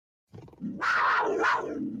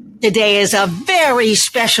Today is a very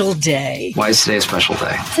special day. Why is today a special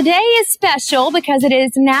day? Today is special because it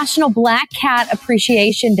is National Black Cat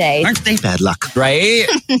Appreciation Day. Aren't they bad luck, right?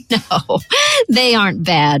 No, they aren't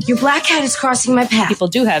bad. Your black cat is crossing my path. People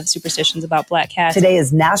do have superstitions about black cats. Today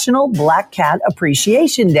is National Black Cat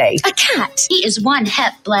Appreciation Day. A cat. He is one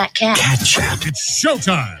hep black cat. Cat chat. It's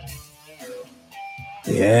showtime.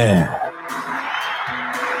 Yeah.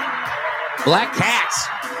 Black cats.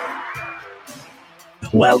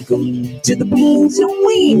 Welcome to the Beans and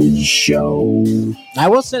Weenie Show. I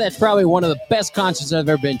will say that's probably one of the best concerts I've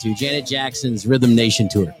ever been to. Janet Jackson's Rhythm Nation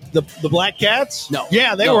tour. The Black Cats? No.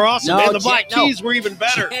 Yeah, they were awesome. No, and the Black Keys were even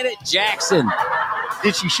better. Janet Jackson.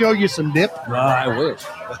 Did she show you some dip? I wish.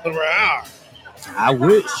 I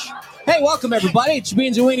wish. Hey, welcome everybody. It's your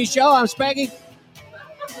Beans and Weenie Show. I'm Spaggy.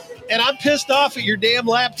 And I'm pissed off at your damn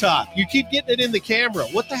laptop. You keep getting it in the camera.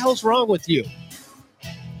 What the hell's wrong with you?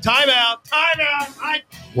 Time out.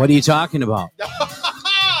 What are you talking about?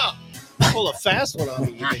 Pull a fast one on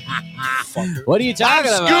me, you big fucker. What are you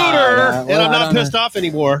talking I'm about? Scooter, Well, and I'm not pissed off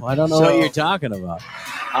anymore. I don't know what you're talking about.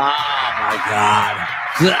 Oh, my God.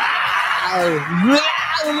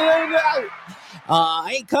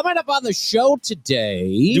 Hey, coming up on the show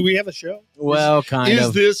today. Do we have a show? Well, kind of.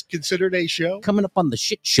 Is this considered a show? Coming up on the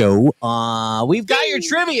shit show, we've got your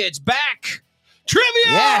trivia. It's back. Trivia!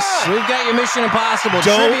 Yes, we've got your Mission Impossible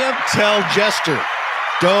Don't trivia. tell Jester.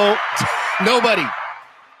 Nobody.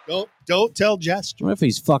 Don't tell Jester. What if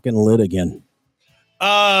he's fucking lit again?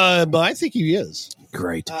 But I think he is.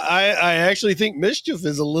 Great. I actually think Mischief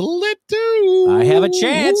is a little lit too. I have a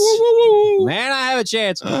chance. Man, I have a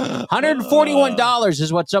chance. $141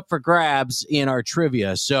 is what's up for grabs in our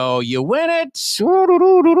trivia. So you win it.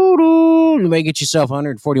 You may get yourself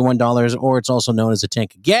 $141, or it's also known as a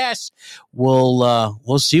tank of gas.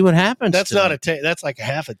 We'll see what happens. That's not a tank. That's like a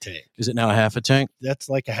half a tank. Is it now a half a tank? That's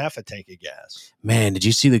like a half a tank of gas. Man, did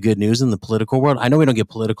you see the good news in the political world? I know we don't get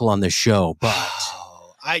political on this show, but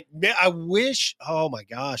I wish. Oh my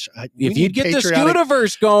gosh! if you'd get the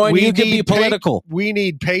Scootiverse going, you could be political. We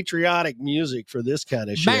need patriotic music for this kind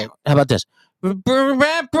of shit. How about this?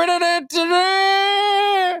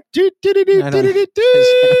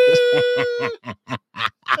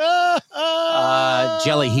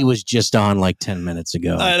 Jelly, he was just on like 10 minutes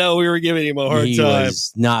ago. I know, we were giving him a hard time. He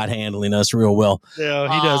was not handling us real well. No,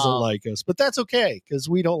 he doesn't like us, but that's okay because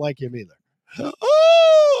we don't like him either.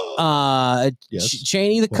 Yes.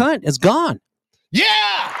 Cheney the cunt is gone.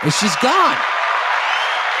 Yeah, she's gone.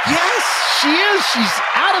 Yes, she is. She's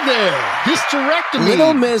out of there. Hysterectomy.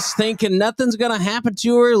 Little Miss thinking nothing's gonna happen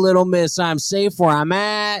to her. Little Miss, I'm safe where I'm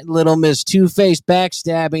at. Little Miss, two-faced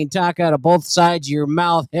backstabbing, talk out of both sides of your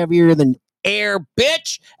mouth, heavier than air,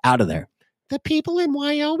 bitch. Out of there. The people in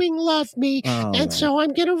Wyoming love me, so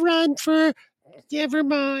I'm gonna run for. Never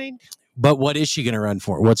mind. But what is she gonna run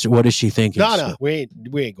for? What is she thinking? No, we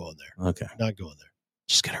ain't going there. Okay, not going there.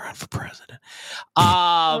 She's gonna run for president.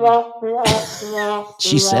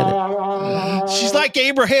 She said it. She's like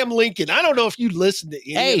Abraham Lincoln. I don't know if you listen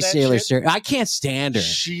to any of that Sailor shit. Sir. I can't stand her.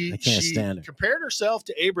 She stand her. compared herself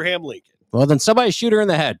to Abraham Lincoln. Well, then somebody shoot her in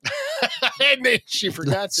the head. And she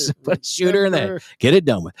forgot to. Shoot her in the head. Get it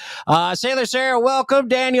done with. Sailor Sarah, welcome.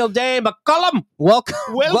 Daniel Day McCullum, welcome.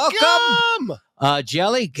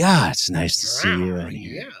 Jelly, God, it's nice to see you.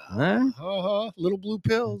 Yeah. Huh? Little blue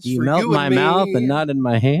pills. Do you for melt you my and me. mouth and not in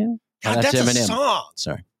my hand? God, Oh, that's a Eminem. song.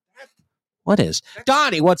 Sorry. What is?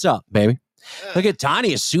 Donnie, what's up, baby? Look at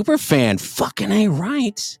Donnie, a super fan. Fucking A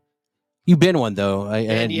right. You've been one, though.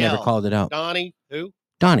 I never called it out. Donnie, who?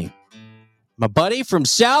 Donnie. My buddy from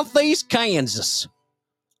Southeast Kansas.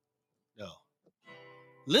 No.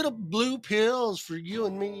 Little blue pills for you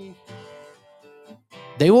and me.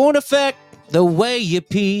 They won't affect the way you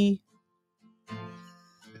pee.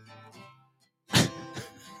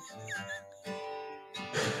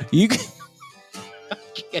 You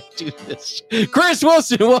can't do this. Chris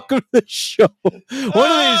Wilson, welcome to the show. One of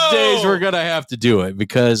these days we're going to have to do it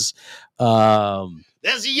because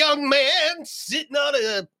there's a young man sitting on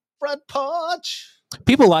a front porch.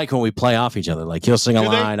 People like when we play off each other. Like he'll sing a Do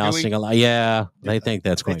they? line, I'll sing a line. Yeah, they think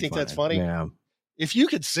that's They quite think funny. that's funny? Yeah. If you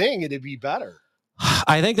could sing, it'd be better.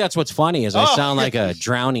 I think that's what's funny is I sound like a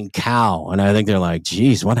drowning cow, and I think they're like,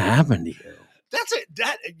 geez, what happened to you? That's it.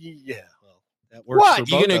 Yeah. Well, that works. What? For You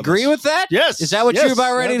both going to of agree us. with that? Yes. Is that what yes, you're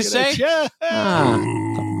about ready to say? Yeah.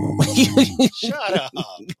 Shut up.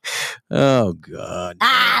 Oh, God.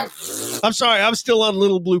 I'm sorry. I'm still on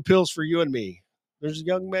little blue pills for you and me. There's a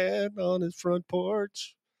young man on his front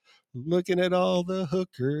porch. looking at all the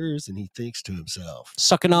hookers, and he thinks to himself,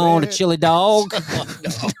 Sucking on a chili dog.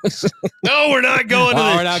 no, we're not going to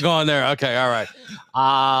we're not going there. Okay, all right.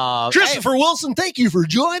 Christopher Wilson, thank you for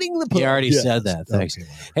joining the podcast. You already said that. Thanks. Okay.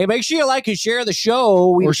 Hey, make sure you like and share the show.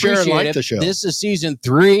 We share and appreciate like it. the show. This is season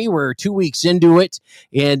 3. We're 2 weeks into it,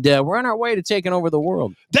 and we're on our way to taking over the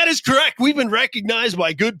world. That is correct. We've been recognized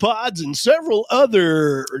by Good Pods and several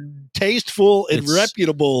other tasteful and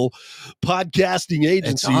reputable podcasting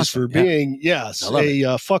agencies awesome. for being,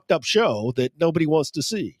 a fucked up show that nobody wants to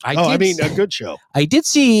see. I mean, a good show. I did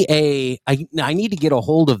see I need to get a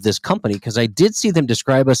hold of this company because I did see them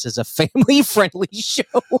describe us as a family-friendly show.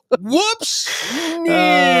 Whoops.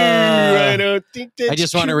 No, I don't think that's I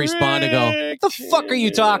just want to respond and go, what the fuck are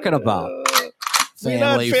you talking about?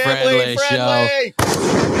 Family-friendly show.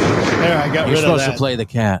 There, I got You're rid of supposed that. to play the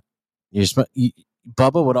cat.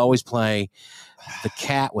 Bubba would always play the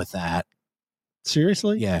cat with that.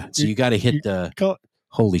 Seriously? Yeah. So you got to hit the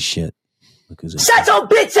holy shit. Look who's in Shut your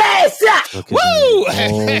bitch ass up! Look Woo!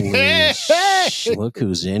 Look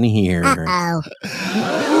who's in here.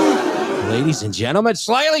 Ladies and gentlemen,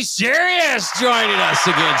 Slightly Serious joining us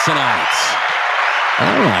again tonight.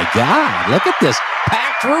 Oh my God. Look at this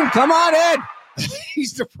packed room. Come on in.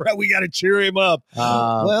 He's depressed. We got to cheer him up.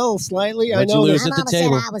 Well, slightly. I what'd you know. lose My at the mama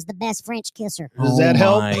table? said I was the best French kisser. Does that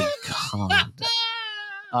help? Oh my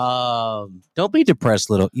God. Don't be depressed,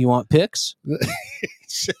 little. You want pics?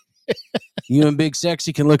 You and Big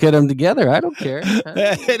Sexy can look at them together. I don't care.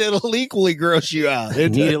 And it'll equally gross you out. You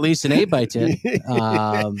need at least an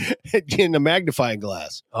 8x10. In a magnifying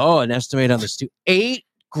glass. Oh, an estimate on the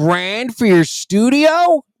 $8,000 for your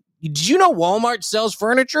studio? Did you know Walmart sells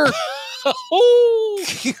furniture?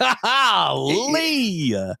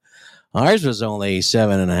 Golly. Ours was only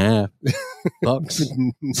 $7.5.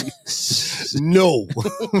 No.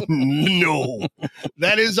 No.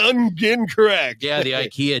 That is incorrect. Yeah, the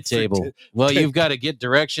IKEA table. Well, you've got to get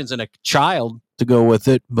directions and a child to go with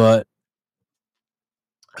it, but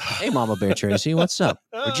hey, Mama Bear Tracy, what's up?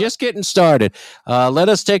 We're just getting started. Let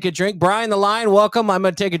us take a drink. Brian the Lion, welcome. I'm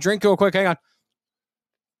going to take a drink real quick. Hang on.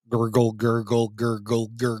 Gurgle, gurgle, gurgle,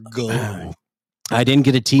 gurgle. I didn't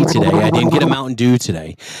get a tea today. I didn't get a Mountain Dew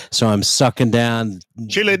today. So I'm sucking down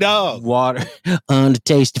chili dog water on the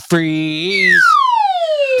Tasty Freeze.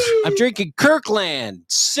 I'm drinking Kirkland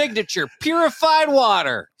signature purified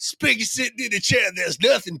water. Spiggy sitting in the chair. There's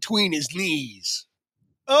nothing between his knees.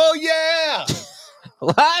 Oh, yeah.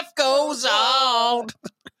 Life goes on.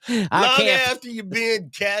 Long after you've been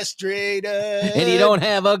castrated. And you don't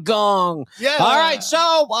have a gong. Yeah. All right,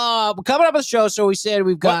 so we're coming up with the show. So we said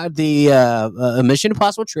we've got the Mission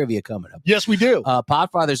Impossible trivia coming up. Yes, we do.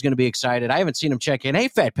 Podfather's going to be excited. I haven't seen him check in. Hey,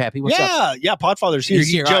 Fat Pappy, what's up? Yeah, Podfather's here. He's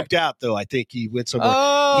He here, jumped out, though. I think he went somewhere.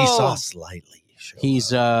 Oh. He saw Slightly. He's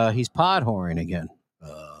pod whoring again.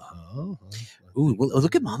 Ooh, well,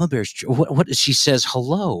 look at Mama Bear's. What she says?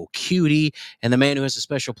 Hello, cutie, and the man who has a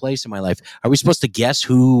special place in my life. Are we supposed to guess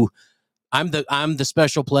who? I'm the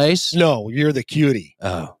special place. No, you're the cutie.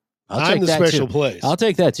 Oh, I'm the special too. place. I'll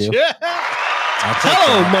take that too. Yeah.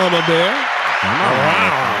 Hello, Mama Bear.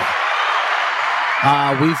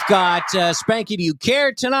 We've got Spanky. Do you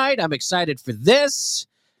care tonight? I'm excited for this.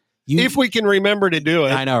 If we can remember to do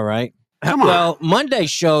it. I know, right? Well,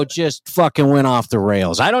 Monday's show just fucking went off the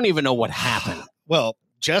rails. I don't even know what happened. Well,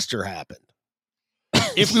 Jester happened.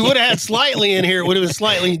 If we would have had Slightly in here, it would have been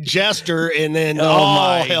Slightly Jester, and then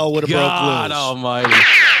all hell would have broke loose. Almighty.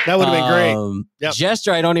 That would have been great. Yep.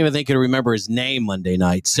 Jester, I don't even think could remember his name Monday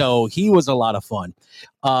night, so he was a lot of fun.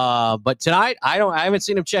 But tonight, I haven't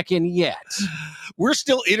seen him check in yet. We're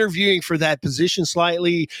still interviewing for that position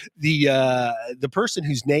Slightly. The person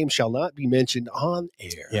whose name shall not be mentioned on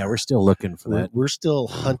air. Yeah, we're still looking for that. We're still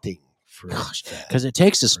hunting for because it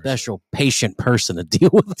takes a special patient person to deal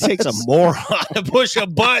with it. It takes a moron to push a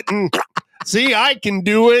button. See, I can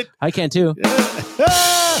do it. I can too. That's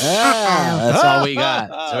all we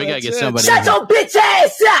got. So we got to get somebody. Shut your bitch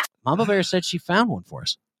ass up! Mama Bear said she found one for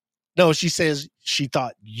us. No, she says she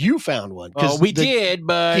thought you found one. Oh, we did,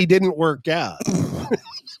 but he didn't work out.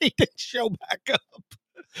 He didn't show back up.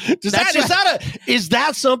 Does that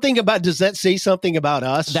say something about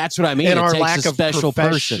us? That's what I mean. And it our takes lack a of special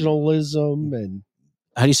person. professionalism and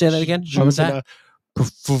how do you say that again? What was that?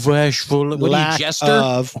 Professional. What are you, Jester?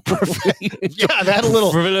 Yeah, that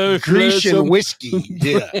little Grecian whiskey.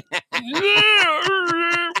 Yeah.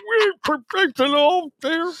 We're professional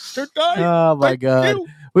there tonight. Oh my God.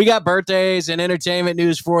 We got birthdays and entertainment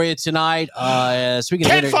news for you tonight. Speaking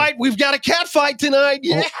cat of fight, we've got a cat fight tonight.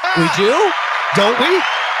 Yeah, we do, don't we?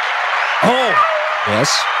 Oh,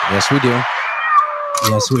 yes, we do.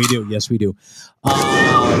 Yes, we do. Yes, we do.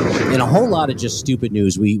 And a whole lot of just stupid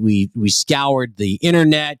news. We scoured the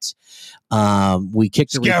internet. We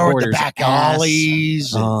kicked the reporters' back ass.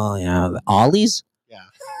 ollies. Oh yeah, the ollies.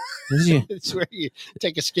 Yeah, it's where you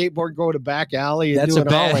take a skateboard, go to back alley, and That's do a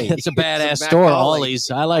an ollie. That's a badass It's a back store. ollie. Ollies.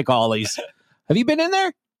 I like Ollies. Have you been in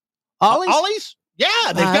there? Ollies. Ollies? Yeah,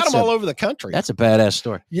 they've got that's them all over the country. That's a badass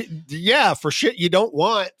store. Yeah, for shit you don't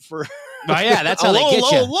want for. Oh yeah, that's how a they get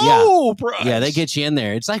you. low price. Yeah, they get you in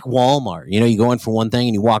there. It's like Walmart. You know, you go in for one thing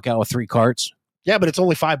and you walk out with 3 carts. Yeah, but it's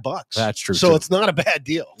only $5. That's true. So too. it's not a bad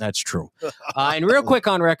deal. That's true. And real quick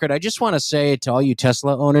on record, I just want to say to all you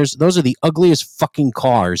Tesla owners, those are the ugliest fucking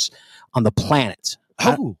cars on the planet.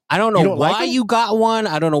 Oh, I don't know you don't why like 'em? you got one.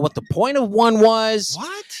 I don't know what the point of one was.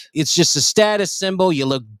 what? It's just a status symbol. You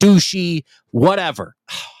look douchey, whatever.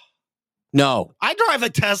 No. I drive a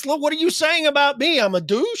Tesla. What are you saying about me? I'm a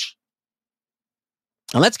douche.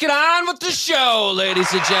 And let's get on with the show,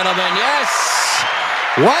 ladies and gentlemen. Yes.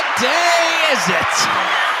 What day is it?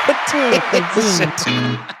 What day is it?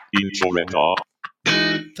 Intro.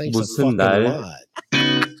 Thanks a 무슨 fucking 날? lot.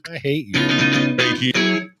 I hate you.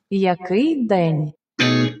 Який день?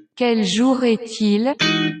 Quel jour est-il?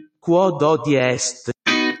 Quod est?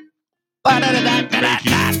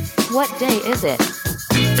 What day is it?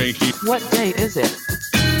 What day is it?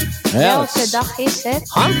 Well, Welke it's dag is het?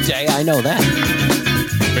 hump day. I know that.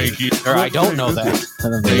 Or I don't know that. I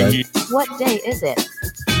don't know that. What day is it?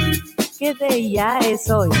 ¿Qué día es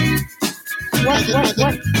hoy?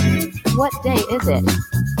 What day is it?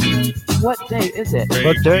 What day is it?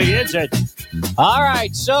 What day is it? All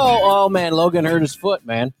right. So, oh man, Logan hurt his foot,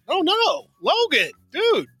 man. Oh no, Logan,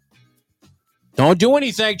 dude. Don't do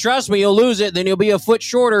anything. Trust me, you'll lose it. Then you'll be a foot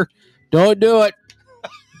shorter. Don't do it.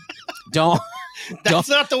 Don't. That's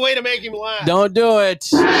not the way to make him laugh. Don't do it.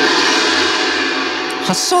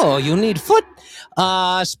 So you need foot.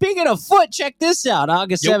 Speaking of foot, check this out.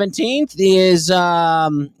 August 17th is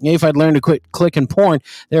if I'd learned to quit clicking porn.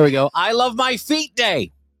 There we go. I love my feet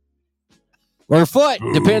day. Or foot.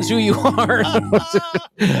 Depends who you are. See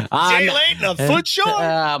you late, a foot short.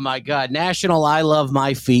 Oh my God. National I Love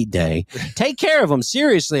My Feet Day. Take care of them.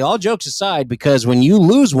 Seriously, all jokes aside, because when you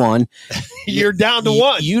lose one, You're down to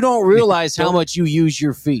one. You don't realize how much you use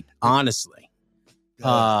your feet, honestly.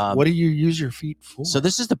 What do you use your feet for? So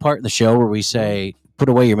this is the part of the show where we say, put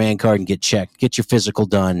away your man card and get checked. Get your physical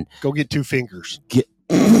done. Go get 2 fingers.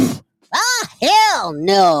 Hell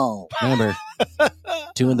no. Remember,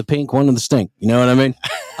 2 in the pink, 1 in the stink. You know what I mean?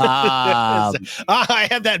 I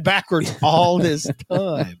had that backwards all this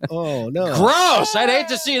time. Oh, no. Gross. I'd hate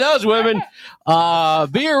to see those women.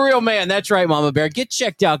 Be a real man. That's right, Mama Bear. Get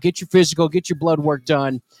checked out. Get your physical. Get your blood work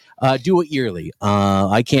done. Do it yearly.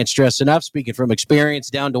 I can't stress enough, speaking from experience,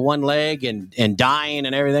 down to 1 leg and dying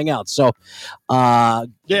and everything else. So,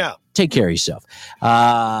 Yeah. take care of yourself.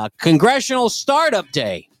 Congressional Startup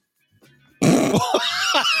Day.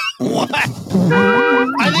 What?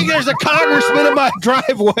 I think there's a congressman in my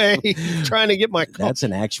driveway trying to get my car. That's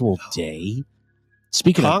an actual day.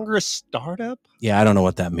 Speaking of, Congress startup? yeah, I don't know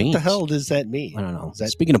what that means. What the hell does that mean? I don't know. Is that-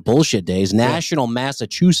 Speaking of bullshit days, National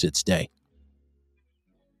Massachusetts Day.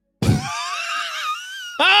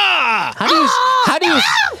 Ah!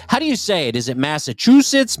 How do you say it? Is it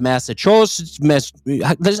Massachusetts, Massachusetts?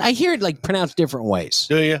 I hear it like pronounced different ways.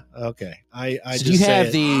 Do you? Okay. I So just do you say have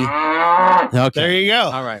it. the? Okay. There you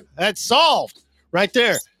go. All right. That's solved right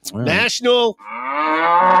there. All right. National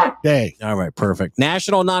Day. All right. Perfect.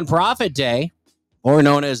 National Nonprofit Day, or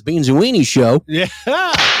known as Beans and Weenie Show. Yeah.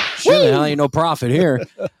 Sure, the hell ain't no profit here.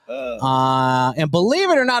 And believe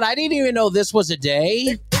it or not, I didn't even know this was a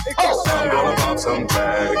day.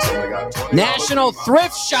 National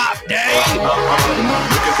Thrift Shop Day.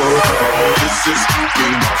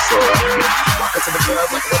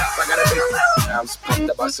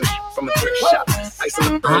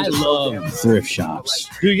 I love thrift shops.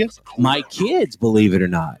 Do you? My kids, believe it or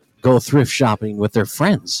not, go thrift shopping with their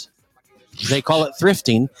friends. They call it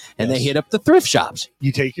thrifting, and they hit up the thrift shops.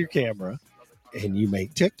 You take your camera and you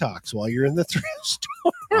make TikToks while you're in the thrift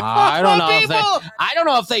store. I don't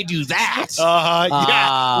know if they do that. Yeah.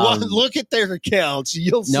 Well, look at their accounts.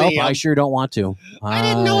 You'll see. Nope, 'em. I sure don't want to. I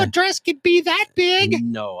didn't know a dress could be that big.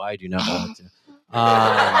 No, I do not want to.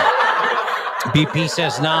 BP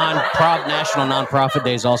says National Nonprofit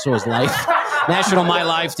Day is also his life. National My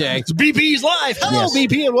Life Day. It's BP's life. Hello, Yes.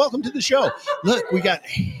 BP, and welcome to the show. Look, we got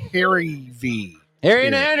Harry V. Harry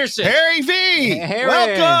Here. Anderson. Harry V. Harry.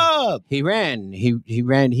 Welcome. He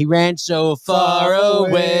ran so far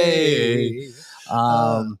away.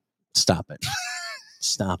 Stop it.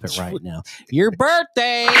 stop it right now. Your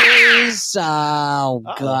birthdays. Oh,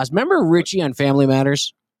 gosh. Remember Richie on Family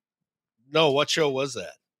Matters? No, what show was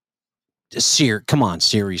that? Come on,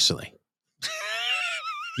 seriously.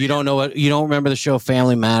 You don't know what? You don't remember the show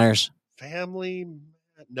Family Matters?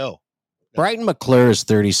 No. Brighton McClure is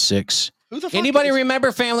 36. Who the fuck Anybody is-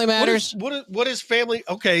 remember Family Matters? What is Family?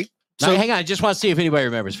 Okay. So hang on. I just want to see if anybody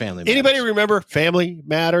remembers Family Matters. Anybody remember Family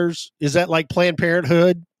Matters? Is that like Planned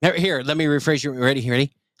Parenthood? Here, let me rephrase you. Ready? Yeah.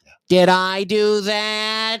 Did I do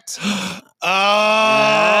that?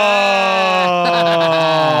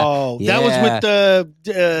 Oh, that was with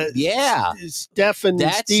the Steph and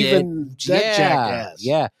That's Steven. it. That jackass.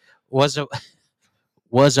 Yeah. Was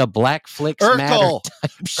a Black Flicks Urkel. Matter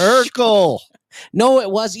type Urkel. No, it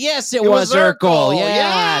was. Yes, it was Urkel.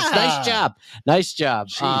 Yes. Nice job.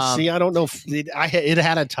 Jeez, see, I don't know if it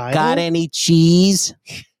had a title. Got any cheese?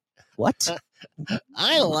 What?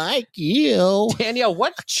 I like you. Danielle,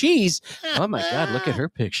 what cheese? Oh, my God. Look at her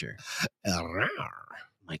picture.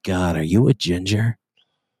 My God, are you a ginger?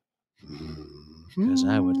 Because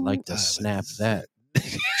I would like to snap that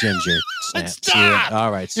ginger. Stop.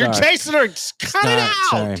 All right. Sorry. You're chasing her. Cut it out.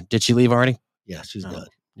 Sorry. Did she leave already? Yeah, she's done.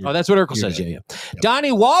 Oh, that's what Urkel says. Yeah. Donnie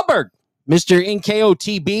Wahlberg, Mr.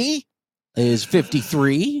 NKOTB, is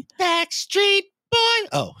 53. Backstreet Boy.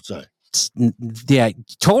 Oh, sorry. Yeah,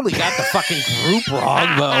 totally got the fucking group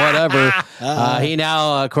wrong, but whatever. He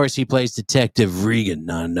now, of course, he plays Detective Regan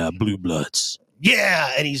on Blue Bloods.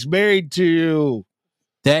 Yeah, and he's married to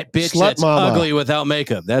that bitch Slut that's Mama. ugly without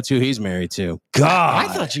makeup. That's who he's married to. God,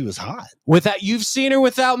 I thought she was hot. You've seen her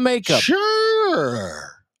without makeup. Sure.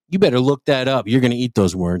 You better look that up. You're going to eat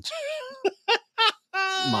those words.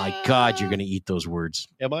 My God, you're going to eat those words.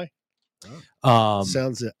 Am I?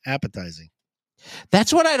 Sounds appetizing.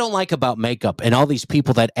 That's what I don't like about makeup and all these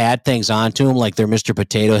people that add things onto them, like they're Mr.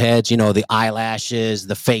 Potato Heads, the eyelashes,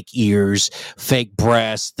 the fake ears, fake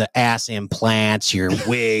breasts, the ass implants, your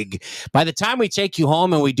wig. By the time we take you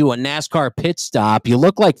home and we do a NASCAR pit stop, you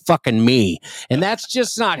look like fucking me. And that's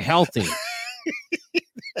just not healthy.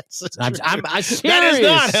 I'm serious. That is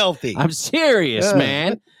not healthy. I'm serious,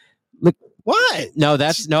 man. Look. What?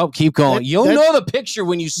 No, keep going. You'll know the picture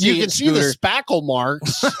when you see it. You can see the spackle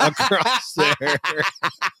marks across there.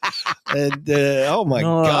 And oh my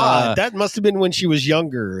God, that must have been when she was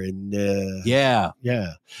younger. And yeah.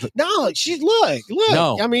 No, look.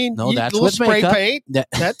 No, I mean, that's little with spray makeup. paint.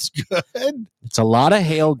 That's good. It's a lot of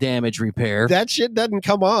hail damage repair. That shit doesn't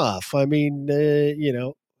come off. I mean,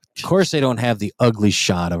 Of course, they don't have the ugly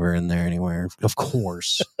shot of her in there anywhere. Of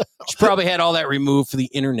course. She probably had all that removed for the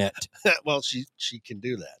internet. Well, she can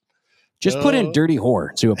do that. Just put in dirty whore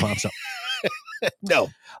and see what pops up. No.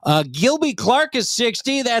 Gilby Clarke is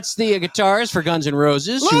 60. That's the guitarist for Guns N'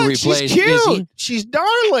 Roses. Look, who replaced she's cute. Izzy. She's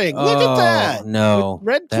darling. Look at that. No. With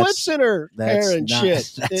red flips in her hair and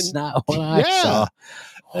shit. That's not what I saw.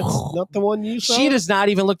 That's not the one you saw? She does not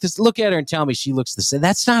even look this. Look at her and tell me she looks the same.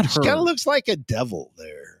 That's not her. She kind of looks like a devil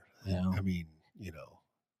there. Yeah. I mean,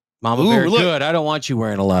 Mama Bear, good. I don't want you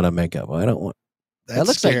wearing a lot of makeup. I don't want. That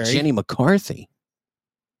looks scary. like Jenny McCarthy.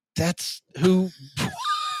 That's who.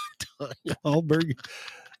 Hallberg.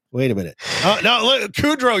 Wait a minute. Oh no, look,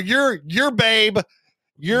 Kudrow, you're babe.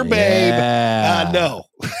 You're babe. No.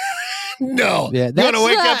 No. Yeah, you want to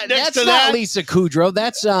wake up next to that? Lisa Kudrow.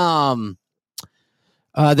 That's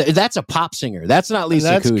that's a pop singer. That's not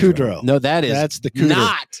Lisa Kudrow. No, that's the Cooter.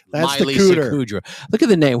 Not that's my the Lisa Cooter. Kudrow. Look at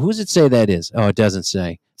the name. Who does it say that is? Oh, it doesn't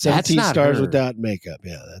say. 17 That's not stars her. without makeup.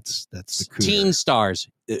 Yeah, that's the Cooter. Teen stars.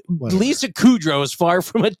 Whatever. Lisa Kudrow is far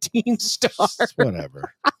from a teen star.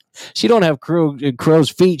 Whatever. She don't have crow's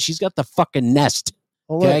feet. She's got the fucking nest.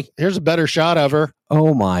 Well, Okay. look, here's a better shot of her.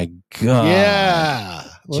 Oh my God. Yeah.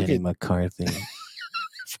 Look Jenny at McCarthy.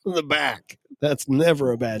 from the back. That's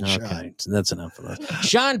never a bad shot. Okay, so that's enough of that.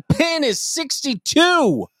 Sean Penn is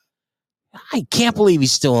 62. I can't believe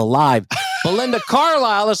he's still alive. Belinda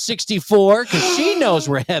Carlisle is 64 because she knows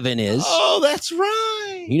where heaven is. Oh, that's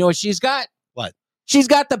right. You know what she's got? What? She's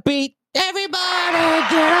got the beat. Everybody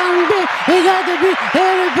get on the beat. We got the beat.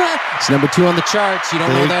 Everybody. It's number 2 on the charts. You don't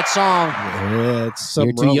know that song. Yeah, it's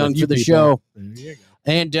You're too young for the show.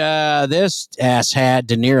 And this ass had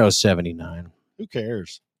De Niro 79. Who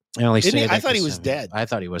cares? I only say I thought he was dead. I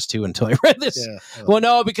thought he was too until I read this. Yeah. Well,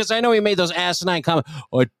 no, because I know he made those asinine comments.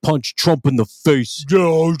 I'd punch Trump in the face.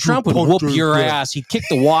 Trump would whoop your ass. He'd kick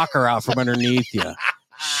the walker out from underneath you.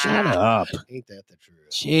 Shut up. Ain't that the truth?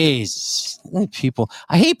 Jeez.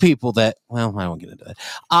 I hate people that, well, I won't get into that.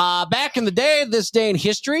 Back in the day, this day in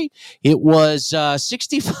history, it was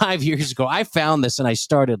 65 years ago. I found this and I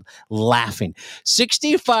started laughing.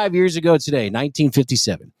 65 years ago today,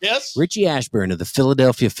 1957. Yes. Richie Ashburn of the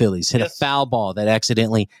Philadelphia Phillies hit a foul ball that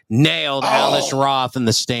accidentally nailed Alice Roth in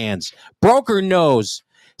the stands. Broke her nose.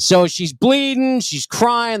 So she's bleeding, she's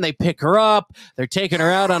crying, they pick her up, they're taking her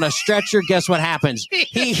out on a stretcher. Guess what happens?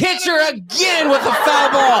 He hits her again with a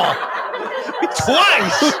foul ball.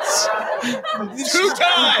 Twice. 2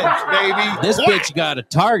 times, baby. This bitch got a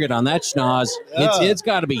target on that schnoz. It's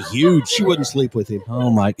got to be huge. She wouldn't sleep with him.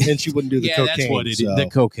 Oh, my. And she wouldn't do the cocaine. That's what it is. The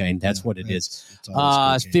cocaine. That's what it is.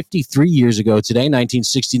 It's 53 years ago today,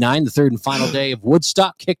 1969, the third and final day of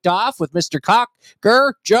Woodstock kicked off with Mr.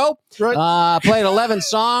 Cocker, Joe. Right. Played 11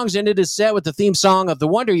 songs, ended his set with the theme song of the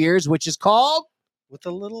Wonder Years, which is called... With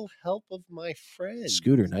a little help of my friend.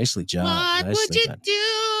 Scooter, nicely done. What would you do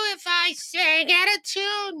if I sang out of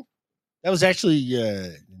tune? That was actually,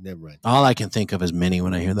 never mind. All I can think of is Minnie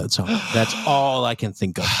when I hear that song. That's all I can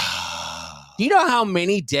think of. Do you know how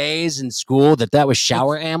many days in school that was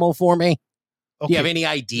shower ammo for me? Okay. Do you have any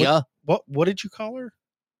idea? What did you call her?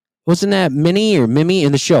 Wasn't that Minnie or Mimi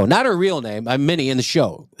in the show? Not her real name. Minnie in the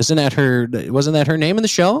show. Wasn't that her name in the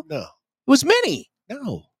show? No. It was Minnie.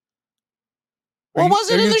 No. What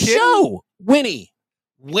was it in the show? Winnie.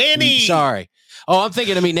 Sorry. Oh, I'm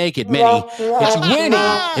thinking of Me Naked, Minnie. It's Winnie.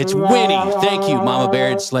 It's Winnie. Thank you, Mama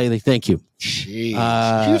Bear and Slaley. Thank you.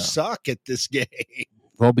 Jeez, you suck at this game.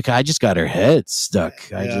 Well, because I just got her head stuck.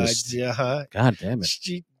 God damn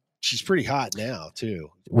it. She's pretty hot now, too.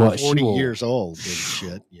 Well, 40 years old and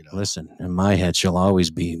shit, you know. Listen, in my head, she'll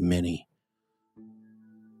always be Minnie.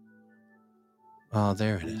 Oh,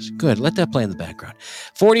 there it is. Good. Let that play in the background.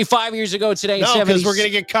 45 years ago today in 70s. No, because we're going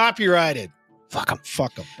to get copyrighted. Fuck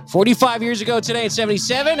them. 45 years ago today in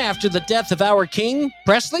 77, after the death of our king,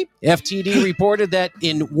 Presley, FTD reported that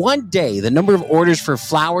in one day, the number of orders for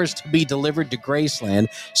flowers to be delivered to Graceland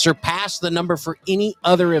surpassed the number for any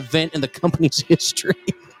other event in the company's history.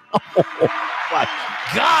 Oh, my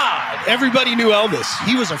God. Everybody knew Elvis.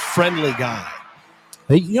 He was a friendly guy.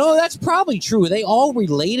 You know, that's probably true. They all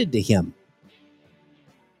related to him.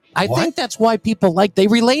 I think that's why people they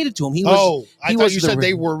related to him. I thought you said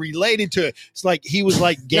they were related to it. It's like he was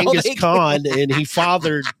like Genghis Khan and he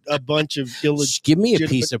fathered a bunch of illegitimate. Give me a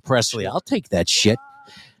piece of Presley. I'll take that shit.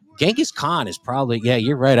 Genghis Khan is probably,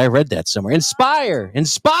 you're right. I read that somewhere. Inspire.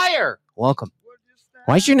 Welcome.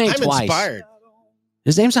 Why is your name twice? Inspired.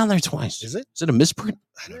 His name's on there twice. Is it? Is it a misprint?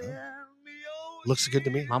 I don't know. Looks good to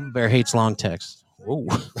me. Mama Bear hates long text. Whoa.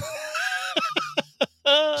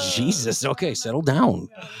 Jesus. Okay, settle down.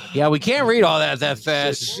 Yeah, we can't read all that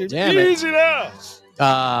fast. Damn it. Easy now.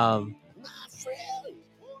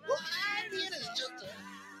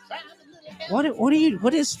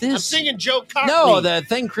 What is this? I'm singing Joe Cockney. No, the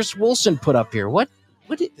thing Chris Wilson put up here. What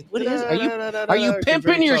is? Are you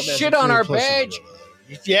pimping your shit on our page?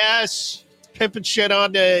 Yes. Pimping shit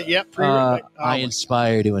on the I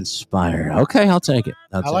inspire to inspire. Okay, I'll take it.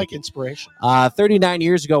 I like inspiration. 39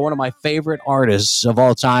 years ago, one of my favorite artists of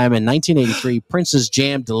all time, in 1983, Prince's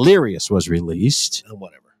Jam Delirious was released. Oh,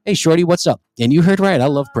 whatever. Hey, Shorty, what's up? And you heard right. I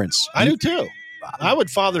love Prince. I do too. I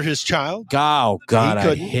would father his child. Oh, God,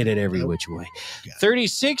 I hit it every which way.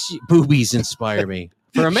 36 boobies inspire me.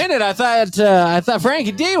 For a minute, I thought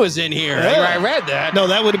Frankie D was in here. I read that. No,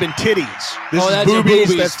 that would have been titties. This is that's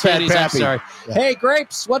boobies. That's Fat titties. Pappy. I'm sorry. Yeah. Hey,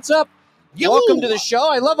 Grapes, what's up? Welcome to the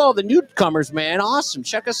show. I love all the newcomers, man. Awesome.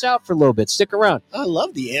 Check us out for a little bit. Stick around. I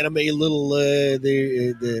love the anime little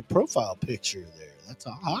the profile picture there. That's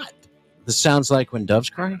hot. This sounds like when doves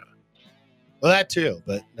cry. Well, that too,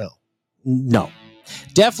 but no. No.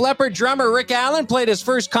 Def Leppard drummer Rick Allen played his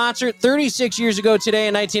first concert 36 years ago today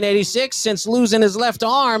in 1986 since losing his left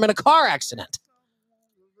arm in a car accident.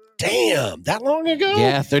 Damn, that long ago?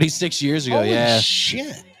 Yeah, 36 years ago. Holy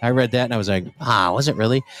shit. I read that and I was like, was it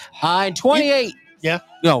really? In 28. Yeah.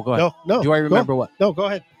 No, go ahead. No. Do I remember what? No, go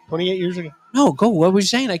ahead. 28 years ago. No, go. What were you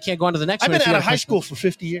saying? I can't go on to the next one. I've been out of high school for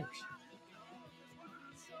 50 years.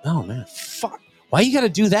 Oh, man. Fuck. Why you got to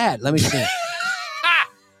do that? Let me see.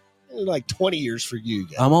 Like 20 years for you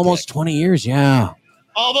guys. I'm almost 20 years, yeah.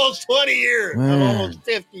 Almost 20 years. Man. I'm almost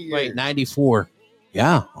 50 years. Wait, 94.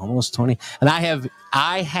 Yeah, almost 20. And I have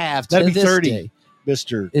That'd to be this 30, day.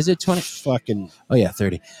 Mr. Is it 20? Fucking. Oh, yeah,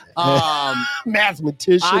 30.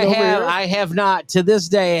 Mathematician I have not, to this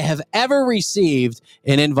day, have ever received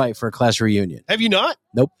an invite for a class reunion. Have you not?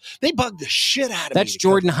 Nope. They bugged the shit out of me. That's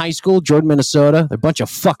Jordan High School, Jordan, Minnesota. They're a bunch of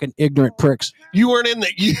fucking ignorant pricks. You weren't in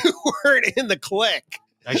the clique.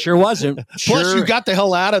 I sure wasn't. Plus, you got the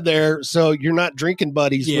hell out of there, so you're not drinking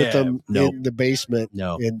buddies with them nope. in the basement.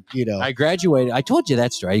 No. And, I graduated. I told you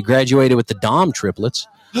that story. I graduated with the Dom triplets.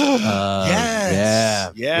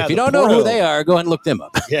 Yes. Yeah. If you don't know who they are, go ahead and look them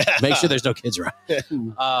up. Yeah. Make sure there's no kids around.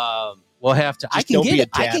 We'll have to. I can get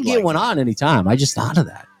like one on anytime. I just thought of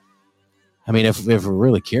that. I mean, if we're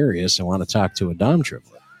really curious and want to talk to a Dom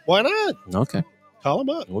triplet, why not? Okay, call them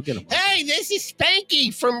up. We'll get them. Hey, this is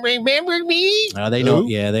Spanky from Remember Me. They know.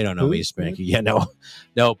 Yeah, they don't know me, Spanky. Yeah, no,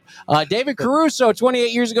 nope. David Caruso,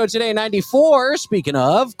 28 years ago today, 94. Speaking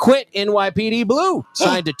of, quit NYPD Blue.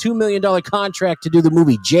 Signed a $2 million contract to do the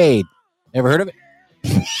movie Jade. Ever heard of it?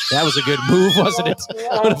 That was a good move, wasn't it?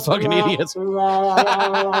 What a fucking idiots. Yeah,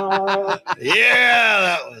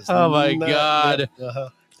 that was. Oh my God.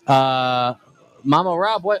 Mama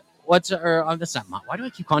Rob, what's that's not Mom. Why do I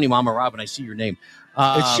keep calling you Mama Rob when I see your name?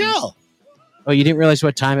 It's Shell. Oh, you didn't realize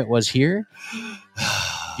what time it was here? Do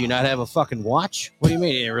you not have a fucking watch? What do you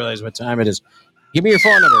mean you didn't realize what time it is? Give me your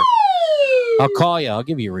phone number. I'll call you. I'll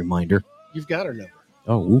give you a reminder. You've got her number.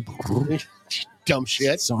 Oh, dumb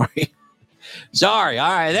shit. Sorry. All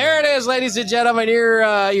right, there it is, ladies and gentlemen.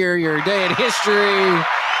 Your day in history.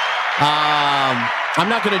 I'm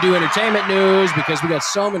not going to do entertainment news because we got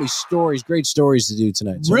so many stories, great stories to do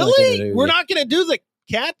tonight. So really? We're not going to do the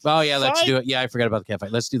cat Oh, yeah, let's do it. Yeah, I forgot about the cat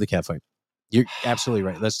fight. Let's do the cat fight. You're absolutely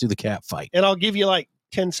right. Let's do the cat fight. And I'll give you like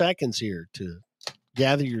 10 seconds here to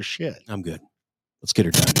gather your shit. I'm good. Let's get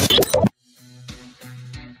her done.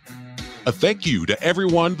 A thank you to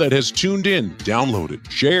everyone that has tuned in, downloaded,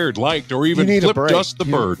 shared, liked, or even flipped us the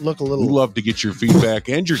bird. Look a little. We love to get your feedback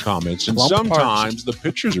and your comments, and sometimes the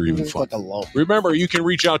pictures are even fun. Remember, you can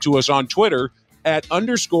reach out to us on Twitter at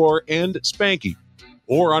 _and_Spanky,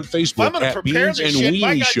 or on Facebook at Beans and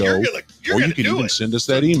Weenie Show, or you can even send us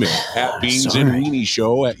that email at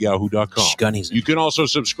beansandweenieshow@yahoo.com. You can also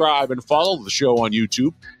subscribe and follow the show on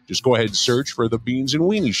YouTube. Just go ahead and search for the Beans and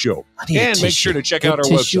Weenie Show. And make sure to check out our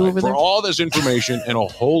website for all this information and a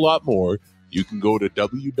whole lot more. You can go to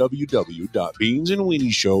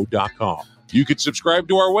www.beansandweenieshow.com. You can subscribe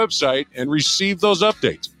to our website and receive those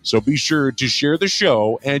updates. So be sure to share the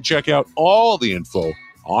show and check out all the info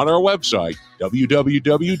on our website,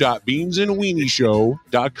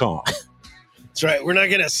 www.beansandweenieshow.com. That's right. We're not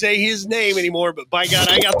going to say his name anymore, but by God,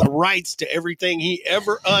 I got the rights to everything he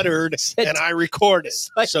ever uttered, and I recorded.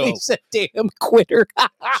 So he's a damn quitter.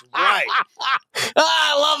 That's right.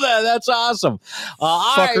 I love that. That's awesome.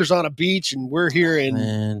 Fuckers on a beach, and we're here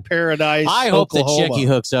in paradise. I hope that Oklahoma. Jackie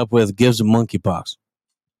hooks up with gives him monkeypox.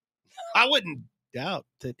 I wouldn't doubt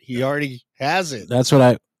that he already has it. That's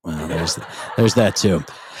what well, there's that too.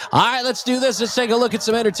 All right, let's do this. Let's take a look at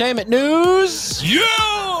some entertainment news. Yeah!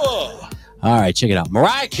 All right, check it out.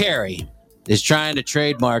 Mariah Carey is trying to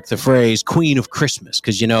trademark the phrase Queen of Christmas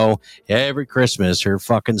because, every Christmas her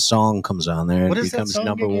fucking song comes on there and it becomes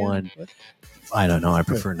number one. What? I don't know. I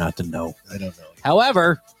prefer not to know. I don't know.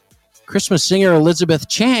 However, Christmas singer Elizabeth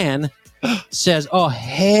Chan says, oh,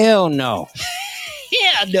 hell no.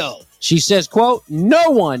 Yeah, no. She says, quote, no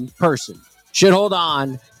one person should hold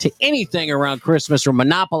on to anything around Christmas or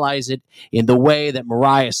monopolize it in the way that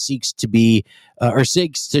Mariah seeks to do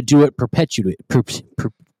it perpetually. Shut your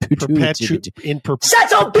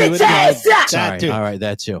bitch ass up! Sorry. All right,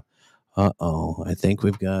 that too. Uh-oh. I think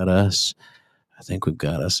we've got us a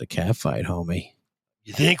cat fight, homie.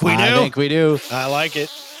 You think we do? I think we do. I like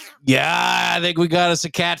it. Yeah, I think we got us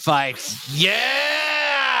a cat fight.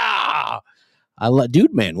 Yeah!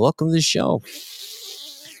 Dude, man, welcome to the show.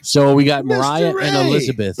 So we got Mariah and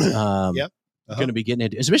Elizabeth. Yep. Going to be getting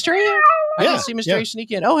into. Is Mr. A here? I didn't see Mr. A sneak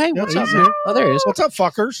in. Oh, hey, what's up, man? Oh, there he is. What's up,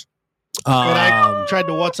 fuckers? And I tried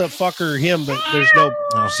to what's up, fucker him, but there's no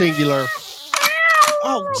singular.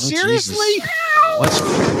 Oh, seriously?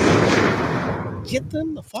 Get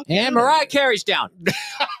them the fuck And Mariah Carey's down.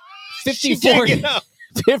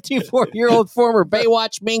 54-year-old former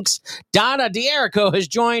Baywatch minx Donna D'Errico has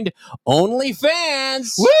joined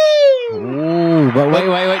OnlyFans. Woo! Ooh, but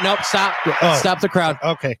wait. Nope, stop. Stop the crowd.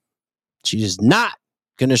 Okay. She's not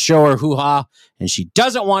going to show her hoo-ha, and she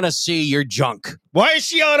doesn't want to see your junk. Why is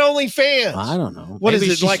she on OnlyFans? I don't know. What is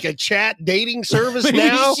it, like a chat dating service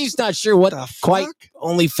now? She's not sure what quite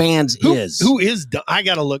OnlyFans is. Who is I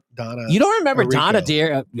got to look Donna. You don't remember Donna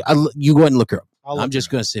D'Errico? You go ahead and look her up. I'm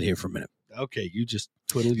just going to sit here for a minute. Okay, you just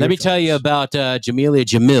twiddle your Let me tell you about Jamelia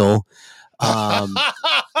Jamil.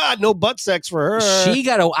 No butt sex for her.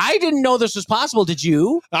 I didn't know this was possible. Did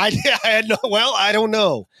you? I had no. Well, I don't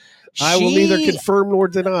know. I will neither confirm nor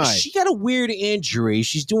deny. She got a weird injury.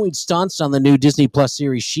 She's doing stunts on the new Disney Plus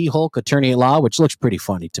series She-Hulk: Attorney at Law, which looks pretty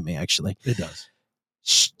funny to me, actually. It does.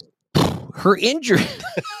 her injury.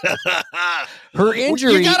 Her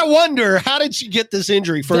injury. You got to wonder, how did she get this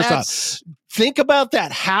injury first off? Think about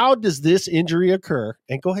that. How does this injury occur?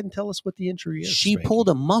 And go ahead and tell us what the injury is. She pulled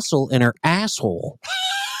a muscle in her asshole.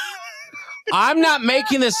 I'm not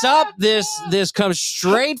making this up. This comes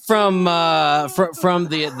straight from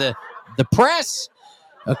the press.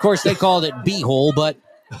 Of course, they called it beehole, but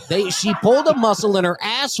she pulled a muscle in her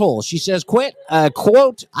asshole. She says, quote, I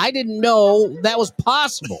didn't know that was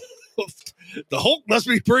possible. The Hulk must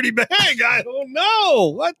be pretty big. I don't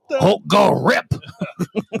know. What the Hulk go rip.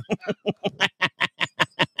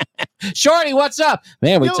 Shorty, what's up?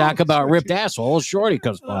 Man, we talk about ripped assholes. Shorty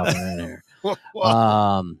comes popping in there.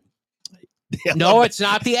 No, it's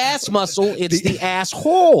not the ass muscle. It's the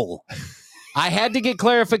asshole. I had to get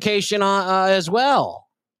clarification as well.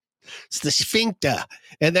 It's the sphincter,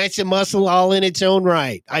 and that's a muscle all in its own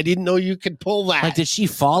right. I didn't know you could pull that. Like, did she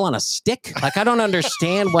fall on a stick? Like, I don't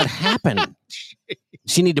understand what happened.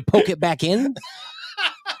 She need to poke it back in?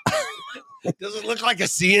 Does it look like a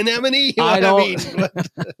sea anemone? I don't.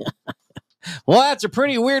 Well, that's a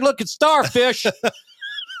pretty weird looking starfish.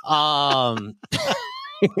 My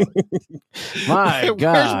God.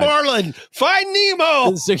 Where's Marlin? Find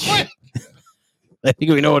Nemo. I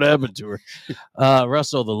think we know what happened to her.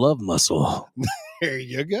 Russell, the love muscle. There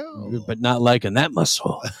you go. But not liking that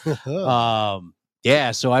muscle.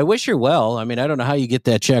 Yeah, so I wish her well. I mean, I don't know how you get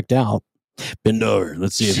that checked out. Bend over.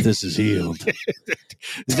 Let's see if this is healed.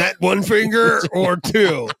 Is that one finger or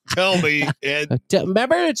two? Tell me.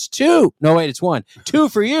 Remember, it's two. No, wait, it's one. Two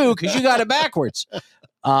for you because you got it backwards.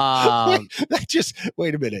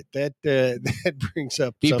 Wait a minute. That brings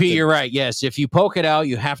up DP, something. you're right. Yes, if you poke it out,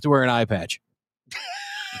 you have to wear an eye patch.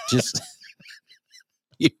 Just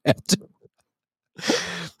you have to.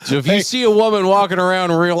 So if you see a woman walking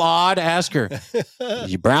around real odd, ask her,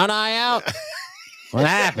 "Is your brown eye out? What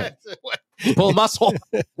happened? Pull a muscle."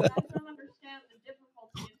 I don't understand the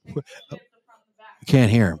difficulty in taking the front and back.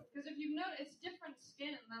 Can't hear him. Because if you've noticed, it's different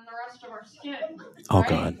skin than the rest of our skin. Oh right?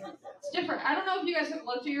 God. It's different. I don't know if you guys have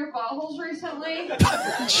looked at your buttholes recently.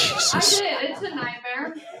 Jesus. I did. It's a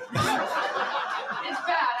nightmare. It's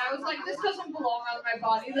bad. I was like, this doesn't belong on my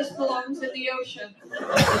body. This belongs in the ocean.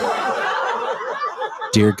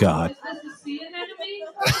 Dear God. Is this a sea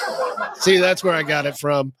anemone? See, that's where I got it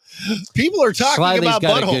from. People are talking Slyly's about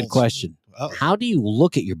got buttholes. a good question. Oh. How do you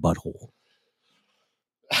look at your butthole?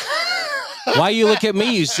 Why you look at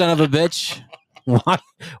me, you son of a bitch?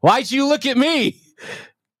 Why'd you look at me?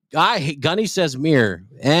 Gunny says mirror.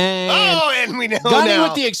 And we know Gunny now.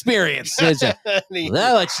 with the experience says,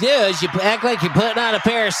 well, what you do is you act like you're putting on a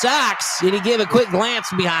pair of socks and you give a quick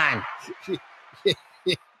glance behind.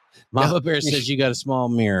 Mama Bear says you got a small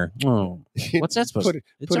mirror. Oh, what's that supposed to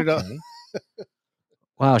be? Put it on.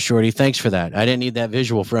 Wow, Shorty, thanks for that. I didn't need that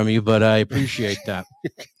visual from you, but I appreciate that.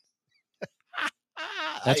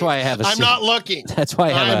 That's why I have I'm not looking. That's why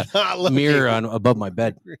I have a mirror on above my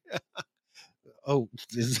bed. Oh,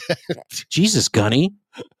 is that... Jesus, Gunny.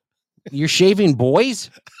 You're shaving boys?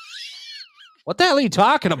 What the hell are you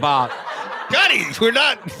talking about? Gunny, we're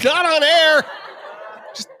not on air.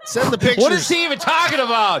 Just send the pictures. What is he even talking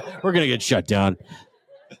about? We're going to get shut down.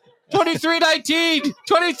 2319.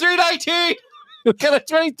 2319. We got a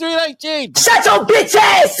 2319. Shut your bitch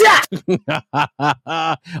ass!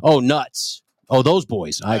 Oh, nuts. Oh, those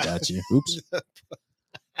boys. I got you. Oops.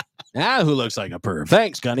 Who looks like a perv?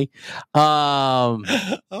 Thanks, Gunny. Oh,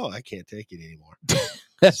 I can't take it anymore.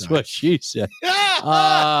 That's what she said.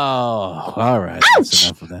 Oh, all right. That's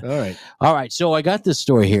enough of that. All right. So I got this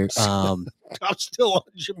story here. I'm still on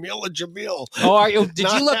Jamila. Oh, are you? Did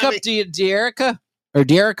you look up Dearica or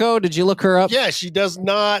Dearico? Did you look her up? Yeah, she does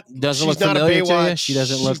not. Doesn't she's look not familiar a Baywatch. to you? She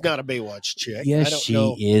doesn't look. She's not a Baywatch chick. Yes, she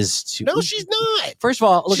is too. No, she's not. First of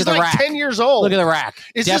all, look she's at the like rack. 10 years old. Look at the rack.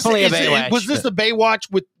 Definitely a Baywatch. Was this the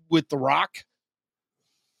Baywatch with The Rock?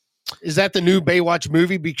 Is that the new Baywatch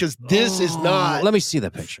movie? Because this is not. Let me see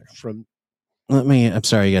that picture. I'm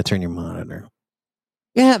sorry, you got to turn your monitor.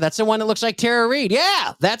 Yeah, that's the one that looks like Tara Reid.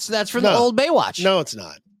 Yeah, that's from the old Baywatch. No, it's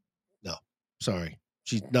not. No, sorry.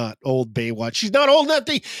 She's not old Baywatch. She's not old enough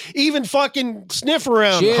to even fucking sniff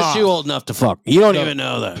around. She is too old enough to fuck. You don't even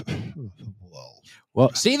know that.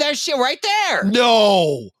 Well, see, there's shit right there.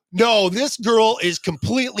 No, this girl is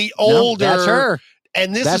completely older. No, that's her.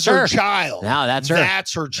 And this is her child. No, that's her.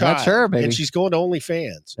 That's her child. That's her, baby. And she's going to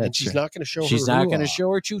OnlyFans. And she's not going to show her. She's not going to show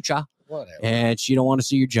her chucha. Whatever. And she don't want to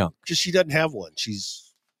see your junk. Because she doesn't have one.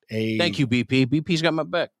 She's a. Thank you, BP. BP's got my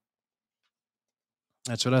back.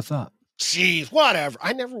 That's what I thought. Jeez, whatever.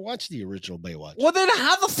 I never watched the original Baywatch. Well, then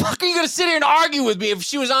how the fuck are you going to sit here and argue with me if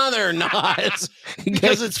she was on there or not?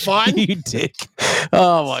 Because it's fun. You dick.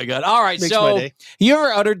 Oh, my God. All right. Makes So you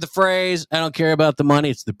ever uttered the phrase, I don't care about the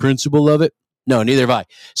money. It's the principle of it. No, neither have I.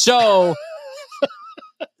 So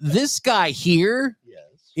this guy here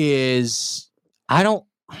is, I don't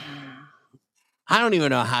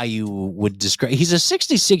even know how you would describe. He's a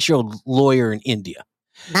 66-year-old lawyer in India.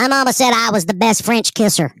 My mama said I was the best French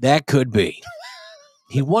kisser. That could be.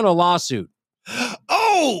 He won a lawsuit.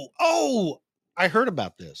 Oh, I heard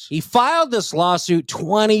about this. He filed this lawsuit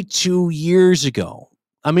 22 years ago.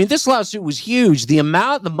 I mean, this lawsuit was huge. The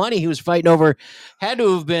money he was fighting over had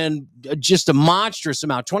to have been just a monstrous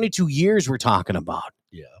amount. 22 years we're talking about.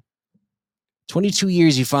 Yeah. 22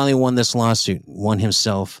 years he finally won this lawsuit. Won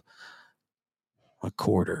himself a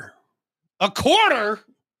quarter. A quarter?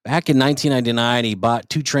 Back in 1999, he bought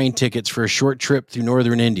 2 train tickets for a short trip through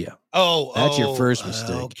northern India. That's your first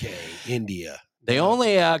mistake. Okay, India. They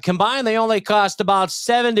only combined. They only cost about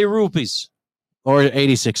 70 rupees, or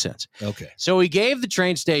 86 cents. Okay. So he gave the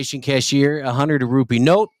train station cashier a 100 rupee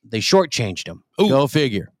note. They shortchanged him. Ooh. Go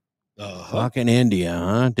figure. Fucking India,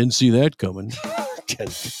 huh? Didn't see that coming.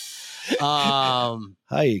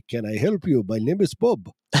 Hi, can I help you? My name is Bob.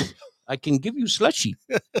 I can give you slushy.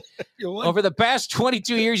 Over the past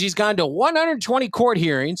 22 years, he's gone to 120 court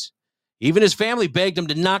hearings. Even his family begged him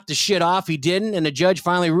to knock the shit off. He didn't, and the judge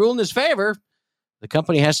finally ruled in his favor. The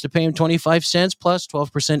company has to pay him 25 cents plus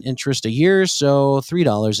 12% interest a year, so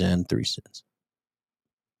 $3.03.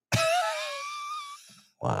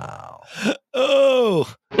 Wow.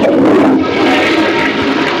 Oh. Okay,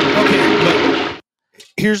 but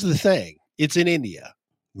here's the thing. It's in India.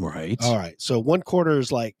 Right. All right. So 1 quarter is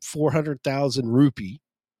like 400,000 rupee.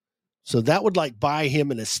 So that would like buy him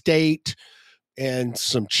an estate and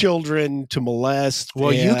some children to molest.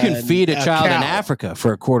 Well, you can feed a child in Africa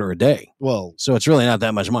for a quarter a day. Well, so it's really not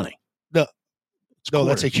that much money. No,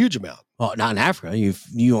 that's a huge amount. Well, not in Africa. You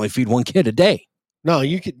only feed 1 kid a day. No,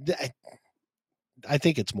 you could. I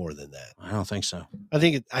think it's more than that. I don't think so. I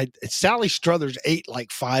think Sally Struthers ate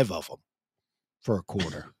like 5 of them for a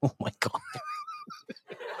quarter. Oh my God.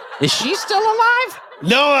 Is she still alive?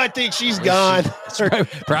 No, I think she's gone.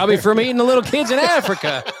 Probably from eating the little kids in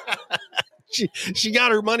Africa. She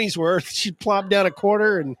got her money's worth. She plopped down a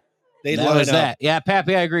quarter and they loaded up. That. Yeah,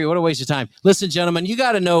 Pappy, I agree. What a waste of time. Listen, gentlemen, you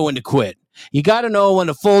got to know when to quit. You got to know when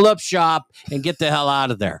to fold up shop and get the hell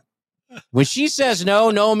out of there. When she says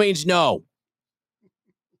no, no means no.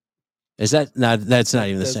 Is that not? That's not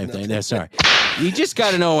even the same thing. That's sorry. You just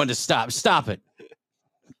got to know when to stop. Stop it.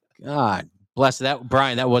 God bless that,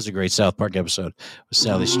 Brian. That was a great South Park episode with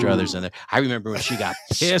Sally Struthers in there. I remember when she got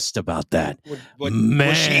pissed about that. Man,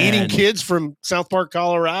 was she eating kids from South Park,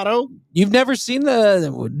 Colorado? You've never seen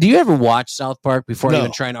do you ever watch South Park before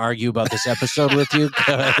even trying to argue about this episode with you?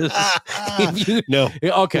 No.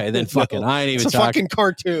 Okay, then fuck it. I ain't even talking. It's a fucking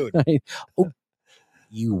cartoon.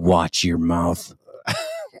 You watch your mouth.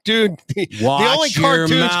 Dude, the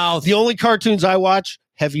only cartoons I watch,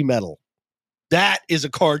 heavy metal. That is a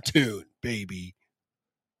cartoon, baby.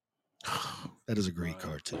 That is a great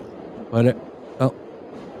cartoon. What?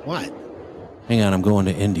 What? Hang on, I'm going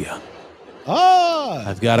to India.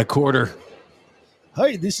 I've got a quarter.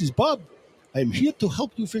 Hi, this is Bob. I'm here to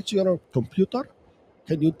help you fix your computer.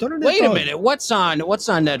 Can you turn it on? Wait a minute. What's on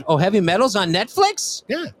net? Oh, heavy metal's on Netflix?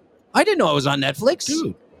 Yeah. I didn't know it was on Netflix.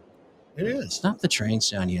 Dude, it is. Stop the train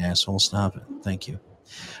sound, you asshole. Stop it. Thank you.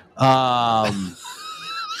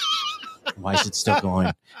 Why is it still going?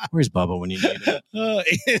 Where's Bubba when you need it?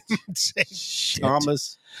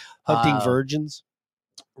 Thomas hunting virgins.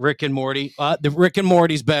 Rick and Morty. The Rick and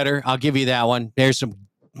Morty's better. I'll give you that one. There's some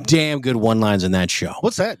damn good one-liners in that show.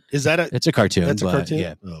 What's that? Is that It's a cartoon. That's a cartoon?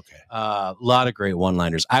 Yeah. Oh, okay. A lot of great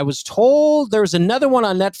one-liners. I was told there was another one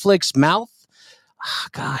on Netflix, Mouth. Oh,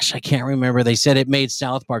 gosh, I can't remember. They said it made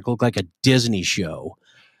South Park look like a Disney show.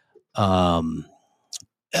 Damn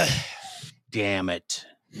it.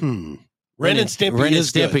 Ren and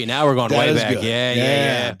Stimpy. Good. Now we're going way back. Good.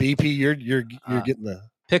 Yeah. BP, you're getting the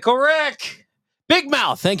Pickle Rick. Big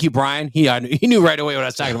Mouth. Thank you, Brian. He knew right away what I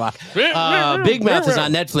was talking about. Big Mouth is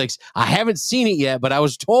on Netflix. I haven't seen it yet, but I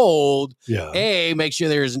was told, make sure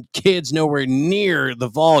there's kids nowhere near the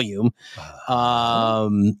volume.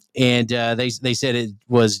 And they said it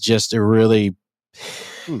was just a really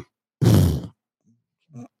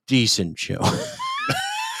decent show.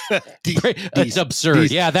 It's absurd.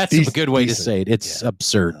 That's a good way to say it. It's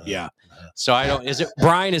absurd. Yeah. So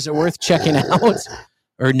Brian, is it worth checking out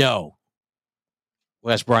or no?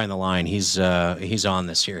 Well, that's Brian the Line. He's on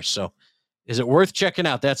this here. So is it worth checking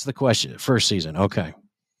out? That's the question. First season. Okay.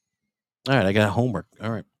 All right, I got homework.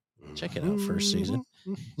 All right, check it out first season.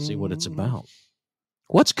 See what it's about.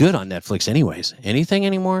 What's good on Netflix, anyways? Anything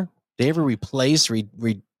anymore? They ever replace,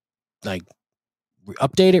 update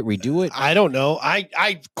it, redo it? I don't know.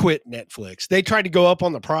 I quit Netflix. They tried to go up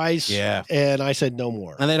on the price. Yeah. And I said no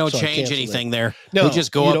more. And they don't change anything there. No. They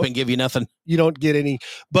just go up and give you nothing. You don't get any.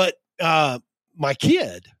 But my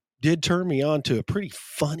kid did turn me on to a pretty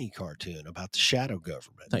funny cartoon about the shadow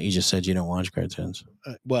government. I thought you just said you don't watch cartoons.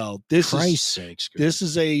 Well, this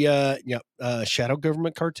is a shadow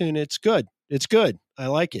government cartoon. It's good. It's good. I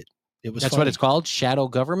like it. It was. That's funny. What it's called. Shadow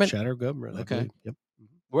government. Shadow government. Okay. Yep.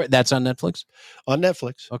 That's on Netflix. On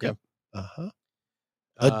Netflix. Okay. Yep.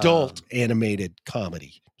 Adult animated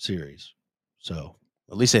comedy series. So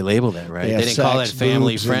at least they labeled it right. They didn't call it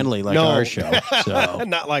family friendly like our show. So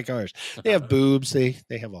not like ours. They have boobs. They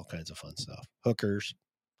have all kinds of fun stuff. Hookers,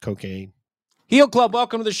 cocaine. Heel Club,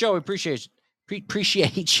 welcome to the show. We appreciate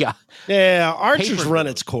you. Yeah, Archer's run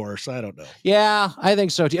its course. I don't know. Yeah, I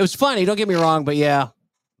think so too. It was funny. Don't get me wrong, but yeah.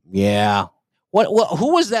 What?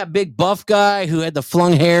 Who was that big buff guy who had the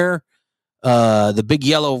flung hair, the big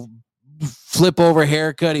yellow flip over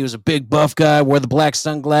haircut? He was a big buff guy, wore the black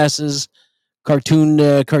sunglasses. Cartoon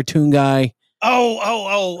guy. Hey,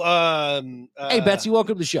 Betsy,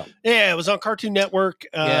 welcome to the show. Yeah, it was on Cartoon Network.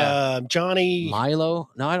 Johnny Milo.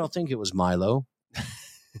 No, I don't think it was Milo.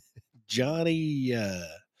 Johnny.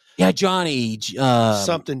 Johnny.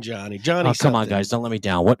 Something Johnny. Johnny. Oh, come on, guys, don't let me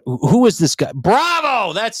down. Who is this guy?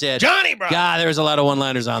 Bravo. That's it. Johnny Bravo. God, there was a lot of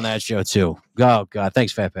one-liners on that show too. Oh God,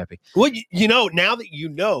 thanks, Fat Peppy. Well, now that you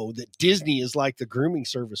know that Disney is like the grooming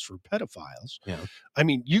service for pedophiles. Yeah. I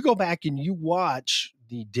mean, you go back and you watch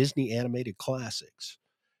the Disney animated classics,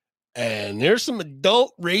 and there's some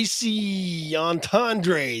adult racy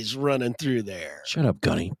entendres running through there. Shut up,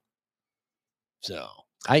 Gunny. So.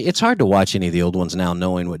 It's hard to watch any of the old ones now,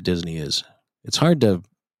 knowing what Disney is. It's hard to.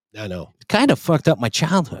 I know. It kind of fucked up my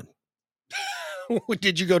childhood.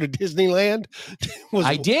 Did you go to Disneyland?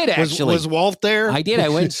 I did actually. Was Walt there? I did. I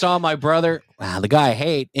went and saw my brother, the guy I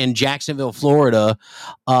hate, in Jacksonville, Florida.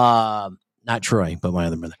 Not Troy, but my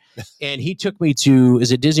other brother. And he took me to,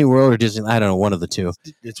 is it Disney World or Disney? I don't know, one of the two.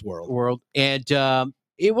 It's World. And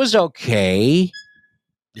it was okay.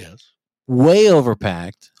 Yes. Way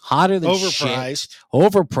overpacked, hotter than overpriced. Shit.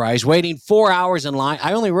 Overpriced, waiting 4 hours in line.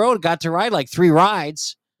 I only got to ride like 3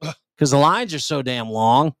 rides because the lines are so damn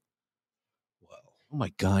long. Oh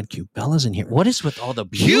my God, Bella's in here. What is with all the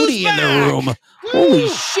beauty in the room? Woo! Holy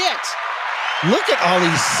shit. Look at all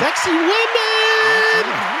these sexy women.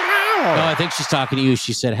 No, I think she's talking to you.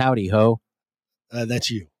 She said, howdy, ho. That's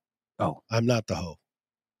you. Oh. I'm not the ho.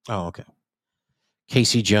 Oh, okay.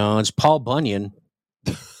 Casey Jones, Paul Bunyan.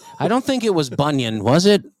 I don't think it was Bunyan, was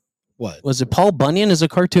it? What? Was it Paul Bunyan as a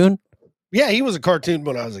cartoon? Yeah, he was a cartoon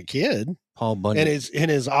when I was a kid. Paul Bunyan.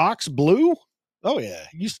 And his ox Blue? Oh, yeah.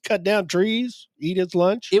 He used to cut down trees, eat his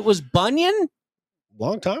lunch. It was Bunyan?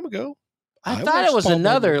 Long time ago. I thought it was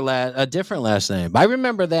a different last name. I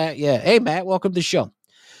remember that, yeah. Hey, Matt, welcome to the show.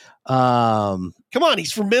 Come on,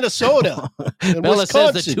 he's from Minnesota. Bella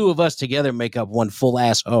says the two of us together make up one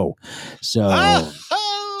full-ass hoe. So...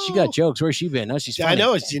 She got jokes. Where's she been? Now she's funny. I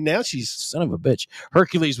know. Now she's son of a bitch.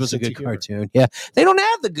 Hercules was a good cartoon. Yeah, they don't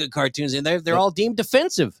have the good cartoons in there. They're all deemed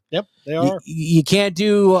offensive. Yep, they are. You can't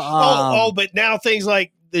do. But now things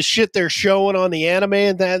like the shit they're showing on the anime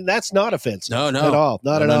and that's not offensive. No, at all.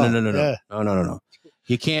 Not at all. No.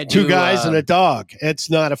 You can't do 2 guys and a dog. It's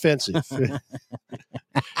not offensive.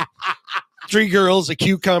 3 girls, a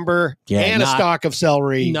cucumber, and a stalk of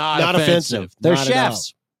celery. Not offensive. They're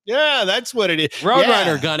chefs. Yeah, that's what it is.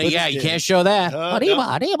 Roadrunner Gunny. Yeah, you can't show that. You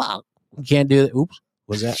can't do that. Oops.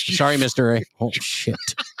 Was that? Sorry, Mr. A. Oh, shit.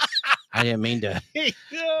 I didn't mean to.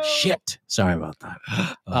 Shit. Sorry about that.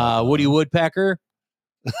 Woody Woodpecker.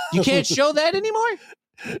 You can't show that anymore?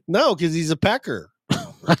 No, because he's a pecker.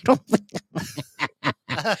 I don't think.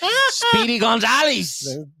 Speedy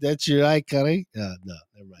Gonzalez. That's your eye, Cuddy? No,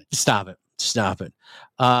 never mind. Stop it.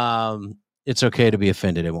 It's okay to be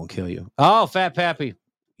offended. It won't kill you. Oh, Fat Pappy.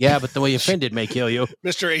 Yeah, but the way you offended may kill you.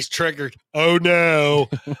 Mr. Ace triggered. Oh, no.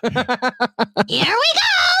 Here we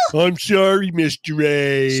go. I'm sorry, Mr.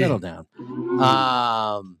 A. Settle down.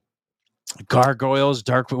 Gargoyles,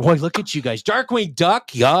 Darkwing. Boy, look at you guys. Darkwing Duck.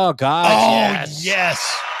 Oh, God. Oh,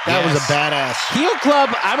 yes. That was a badass. Heel Club.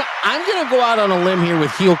 I'm going to go out on a limb here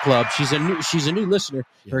with Heel Club. She's a new listener.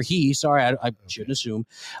 Yes. Or he. Sorry, I shouldn't assume.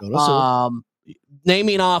 Don't assume.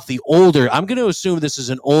 Naming off the older, I'm going to assume this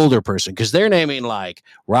is an older person because they're naming like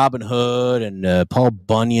Robin Hood and Paul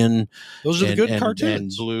Bunyan. Those are the good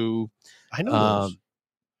cartoons. And Blue. I know those.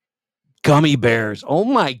 Gummy Bears. Oh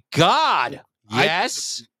my God.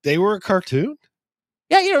 Yes. They were a cartoon?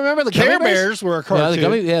 Yeah, you remember the Care Gummy Bears were a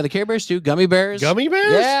cartoon. The Care Bears too. Gummy Bears. Gummy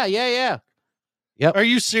Bears? Yeah. Yep. Are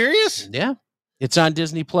you serious? Yeah. It's on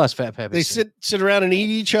Disney Plus, Fat Pappy. They sit around and eat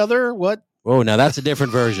each other? What? Oh, now that's a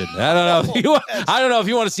different version. I don't know if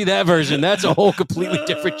you want to see that version. That's a whole completely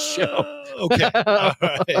different show. Okay. All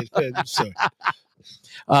right. Sorry.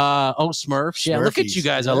 Smurfs. Yeah, look at you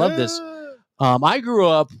guys. I love this. I grew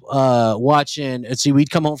up watching, we'd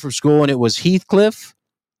come home from school and it was Heathcliff.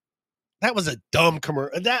 That was a dumb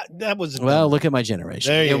commercial. That was look at my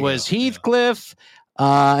generation. It was Heathcliff.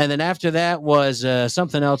 And then after that was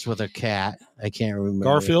something else with a cat. I can't remember.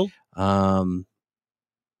 Garfield?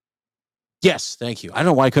 Yes, thank you. I don't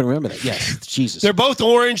know why I couldn't remember that. Yes, Jesus. They're both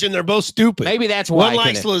orange and they're both stupid. Maybe that's why. One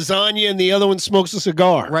likes lasagna and the other one smokes a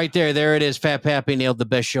cigar. Right there it is. Fat Pappy nailed the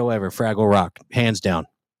best show ever. Fraggle Rock, hands down.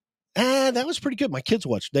 That was pretty good. My kids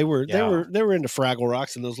watched. They were into Fraggle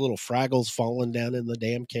Rocks and those little Fraggles falling down in the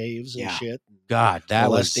damn caves and shit. God, that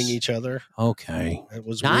molesting was each other. Okay. It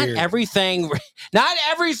was not weird. everything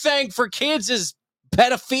for kids is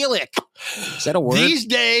pedophilic. Is that a word? These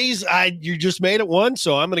days, you just made it one,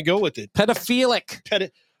 so I'm going to go with it. Pedophilic.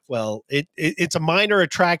 Well, it's a minor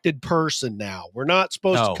attracted person now. We're not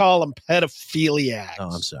supposed to call them pedophiliacs.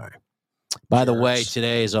 Oh, I'm sorry. By the way,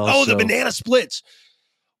 today is also the Banana Splits.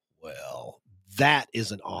 Well, that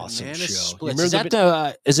is an awesome Banana show. Splits.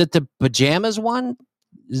 Is it the pajamas one?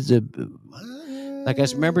 Like I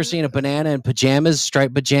remember seeing a banana in pajamas,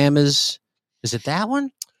 striped pajamas. Is it that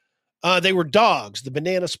one? They were dogs, the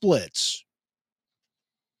Banana Splits.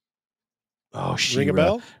 Oh, She-Ra. Ring a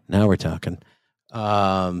bell? Now we're talking.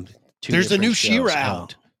 There's a new She-Ra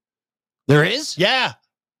out. There is? Yeah.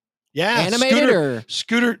 Animated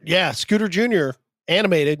Scooter Jr.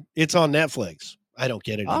 animated. It's on Netflix. I don't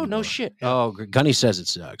get it anymore. Oh, no shit. Oh, Gunny says it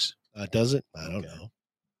sucks. Does it? I don't know.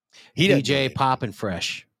 DJ Poppin'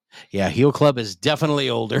 Fresh. Yeah, Heel Club is definitely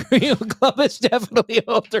older. Heel Club is definitely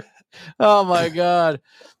older. Oh, my God.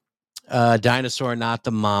 Dinosaur, not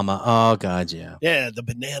the mama. Oh, God, yeah. Yeah, the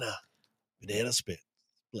Banana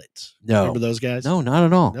Splits. No. Remember those guys? No, not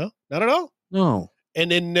at all. No, not at all? No.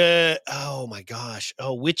 And then, oh, my gosh.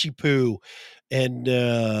 Oh, Witchy Poo and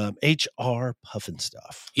HR Puffin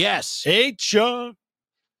Stuff. Yes. HR.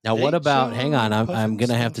 Now, what about, hang on, I'm going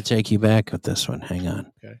to have to take you back with this one. Hang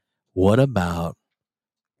on. Okay. What about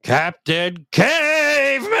Captain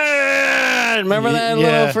Caveman? Remember that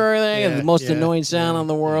little furry thing? The most annoying sound in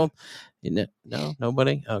the world? No,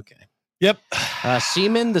 nobody? Okay. Yep.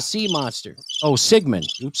 Seaman, the sea monster. Oh, Sigmund.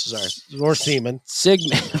 Oops, sorry. Or Seaman.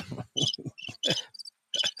 Sigmund.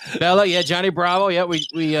 Bella, Johnny Bravo. Yeah, we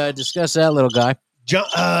discussed that little guy.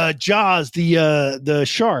 Jaws, the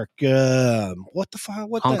shark. What the fuck?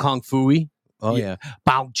 What Hong Kong Phooey. Oh yeah.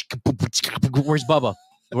 Where's Bubba?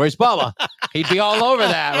 Where's Bubba? He'd be all over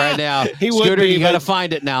that right now. He would Scooter, be, you got to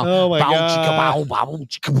find it now. Oh my God.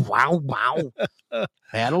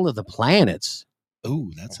 Battle of the Planets.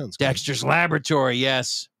 Ooh, that sounds Dexter's Laboratory.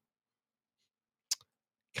 Yes.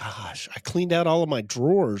 Gosh, I cleaned out all of my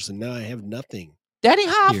drawers and now I have nothing. Daddy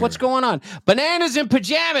Hoff, what's going on? Bananas in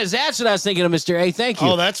pajamas. That's what I was thinking of, Mr. A. Thank you.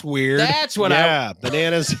 Oh, that's weird. That's what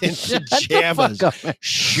bananas in pajamas.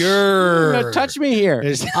 Sure. Don't touch me here.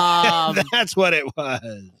 That's what it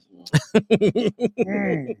was.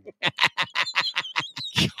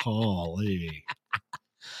 Golly.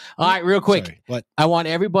 All right, real quick. Sorry, what? I want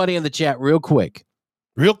everybody in the chat real quick.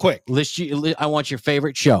 I want your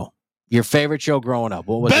favorite show. Your favorite show growing up.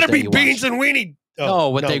 What was Better it be Beans and Weenie.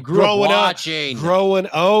 They grew up watching.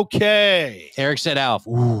 Okay. Eric said Alf.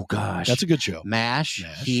 Ooh, gosh. That's a good show. MASH.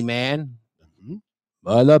 He-Man. Mm-hmm.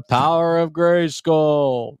 By the power of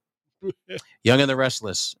Grayskull. Young and the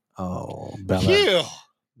Restless. Oh, Bella. Phew.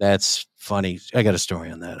 That's funny. I got a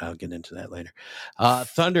story on that. I'll get into that later.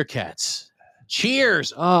 Thundercats.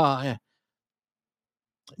 Cheers. Oh, yeah.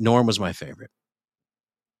 Norm was my favorite.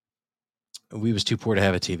 We was too poor to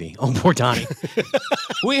have a TV. Oh, poor Donnie.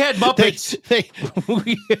 We had Muppets.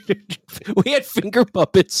 We had finger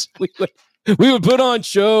puppets. We would put on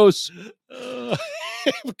shows.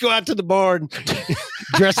 Go out to the barn,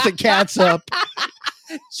 dress the cats up.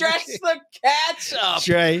 Dress the cats up.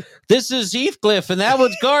 Right. This is Heathcliff, and that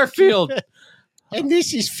was Garfield. And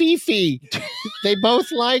this is Fifi. They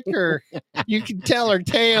both like her. You can tell her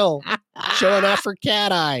tail showing off her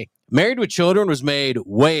cat eye. Married with Children was made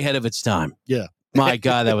way ahead of its time. Yeah. My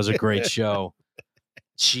God, that was a great show.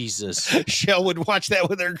 Jesus. Shell would watch that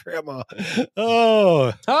with her grandma.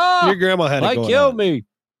 Oh, your grandma had it going killed on. Me.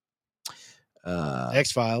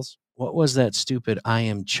 X-Files. What was that stupid I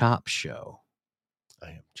Am Chops show?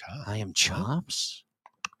 I Am Chops. I Am Chops?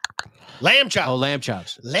 Lamb chop. Oh, lamb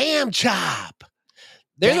chops. Lamb chop.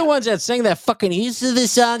 They're the ones that sang that fucking "This is the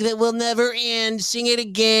song that will never end. Sing it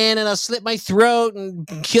again, and I'll slit my throat and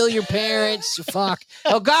kill your parents." Fuck.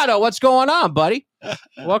 Elgato, what's going on, buddy?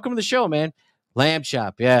 Welcome to the show, man. Lamb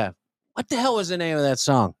chop, yeah. What the hell was the name of that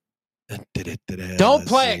song? Don't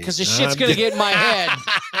play it because the shit's going to get in my head.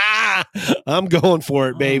 I'm going for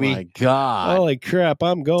it, baby. Oh, my God. Holy crap,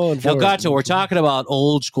 I'm going for it. Elgato, we're talking about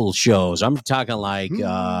old school shows. I'm talking like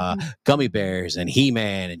Gummy Bears and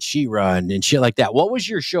He-Man and She-Ra and shit like that. What was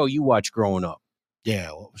your show you watched growing up?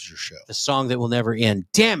 Yeah, what was your show? The song that will never end.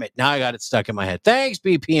 Damn it. Now I got it stuck in my head. Thanks,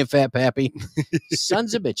 BP and Fat Pappy.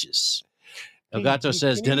 Sons of bitches. Elgato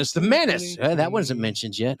says Dennis the Menace. That wasn't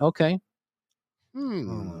mentioned yet. Okay. Oh,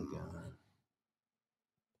 my God.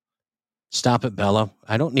 Stop it, Bella.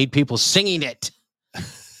 I don't need people singing it.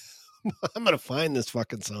 I'm going to find this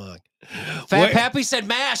fucking song. Fat Pappy said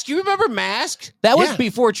Mask. You remember Mask? That was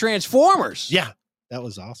before Transformers. Yeah. That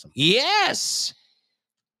was awesome. Yes.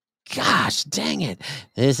 Gosh, dang it.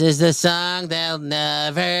 This is the song that'll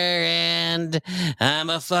never end. I'm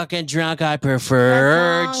a fucking drunk. I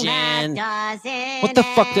prefer gin. What the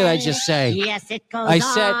fuck did I just say? Yes, it goes I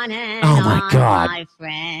said, on and oh my on, God. my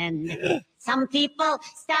friend. Some people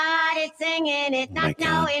started singing it, not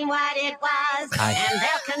knowing what it was. And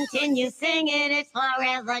they'll continue singing it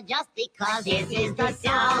forever just because this is the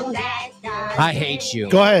song that does. I hate you.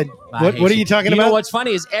 Go ahead. What are you talking about? You know what's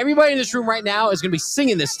funny is everybody in this room right now is going to be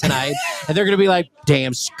singing this tonight, and they're going to be like,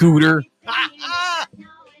 damn, Scooter.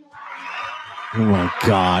 Oh, my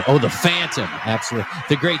God. Oh, the Phantom. Absolutely.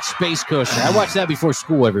 The Great Space Coaster. I watched that before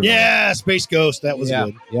school every morning. Yeah, Space Ghost. That was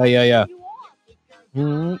good. Yeah.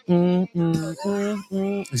 You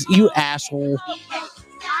asshole.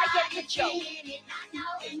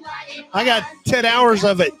 I got 10 hours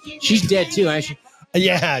of it. She's dead too, ain't she?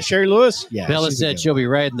 Yeah, Sherry Lewis. Yeah, Bella said she'll be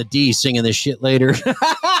riding the D singing this shit later.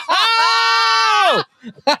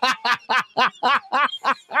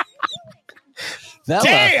 Bella,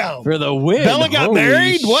 damn! For the win. Bella got Holy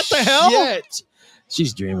married? What the hell? Shit.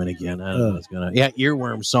 She's dreaming again. I don't know what's going on. Yeah,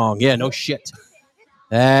 earworm song. Yeah, no shit.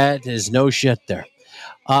 That is no shit there.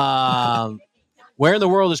 Where in the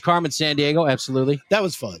world is Carmen Sandiego? Absolutely. That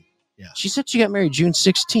was fun. Yeah. She said she got married June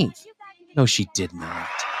 16th. No, she did not.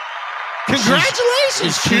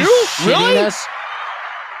 Congratulations, She's really? Us?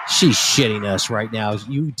 She's shitting us right now.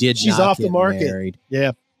 You did She's not off get the market. married.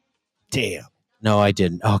 Yeah. Damn. No, I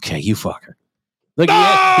didn't. Okay, you fucker. Look, you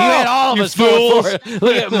had all of us going for it.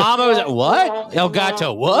 Look at Mama was like, what?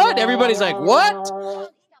 Elgato, what? Everybody's like, what?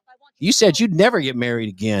 You said you'd never get married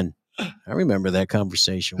again. I remember that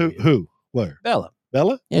conversation. Who? Where? Bella.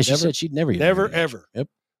 Bella? Yeah, she said she'd never get Never, married. ever. Yep.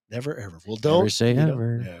 Never, ever. Well, don't. Never say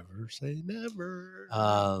ever. Never say never.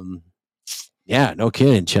 Yeah, no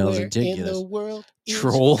kidding. Challenge Where ridiculous. in the world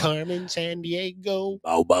Troll. is Carmen Sandiego?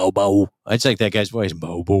 Bow, bow, bow. I'd like that guy's voice.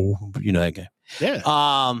 Bow, bow. You know that guy. Yeah.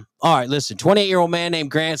 All right, listen. 28-year-old man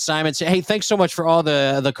named Grant Simon said, hey, thanks so much for all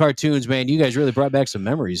the cartoons, man. You guys really brought back some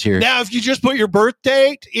memories here. Now, if you just put your birth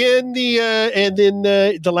date in the and then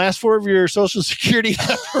the last four of your social security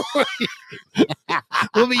number,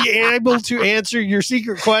 we'll be able to answer your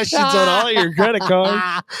secret questions on all your credit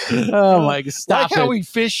cards. Oh my God! Stop like how it. we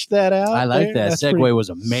fished that out. I like there. that. Segue was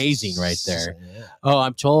amazing right there. Oh,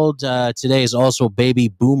 I'm told today is also Baby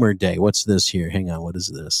Boomer Day. What's this here? Hang on. What is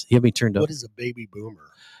this? You have me turned up. What is a baby boomer?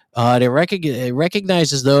 It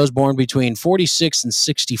recognizes those born between 46 and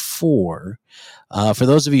 64. For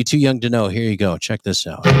those of you too young to know, here you go. Check this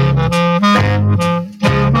out.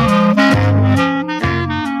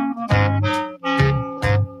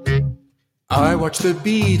 I watched the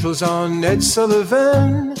Beatles on Ed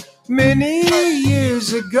Sullivan many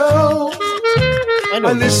years ago.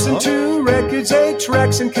 I listened to records, 8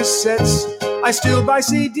 tracks and cassettes. I still buy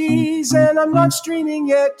CDs and I'm not streaming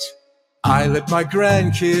yet. I let my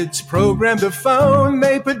grandkids program the phone.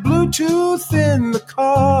 They put Bluetooth in the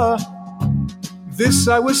car. This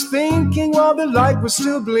I was thinking while the light was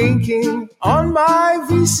still blinking on my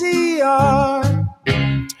VCR.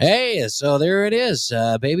 Hey, so there it is.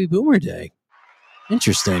 Baby Boomer Day.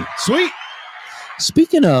 Interesting. Sweet.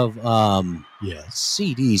 Speaking of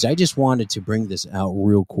CDs, I just wanted to bring this out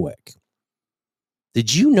real quick.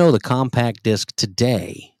 Did you know the compact disc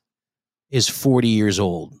today is 40 years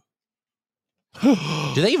old? Do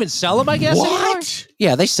they even sell them, I guess? What? Anymore?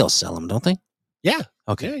 Yeah, they still sell them, don't they? Yeah.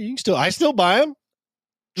 Okay. Yeah, you can still. I still buy them.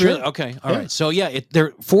 Really? Okay. All right. So yeah,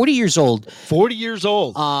 they're 40 years old. 40 years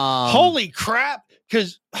old. Holy crap!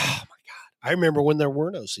 Because oh my God, I remember when there were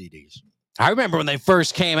no CDs. I remember when they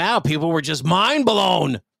first came out, people were just mind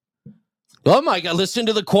blown. Oh my God, listen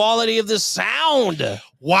to the quality of the sound.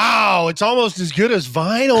 Wow, it's almost as good as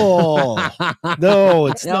vinyl. No,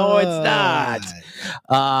 it's not.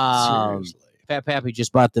 Seriously. Fat Pappy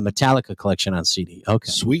just bought the Metallica collection on CD.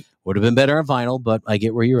 Okay. Sweet. Would have been better on vinyl, but I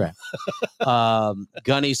get where you're at.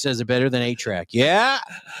 Gunny says they're better than 8-track. Yeah.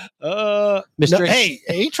 Hey,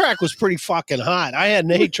 8-track was pretty fucking hot. I had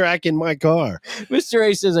an 8-track in my car. Mr.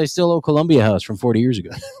 A says I still owe Columbia House from 40 years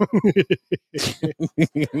ago.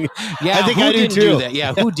 Yeah, I think I do too. Do that?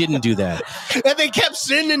 Yeah, who didn't do that? And they kept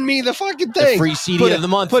sending me the fucking thing. The free CD of the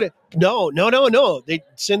month. No. They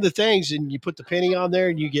send the things and you put the penny on there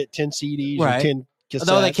and you get 10 CDs or 10 cassettes.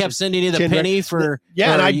 Although they kept sending you the penny for...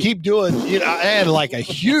 Yeah, and I'd keep doing... I had like a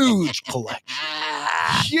huge collection.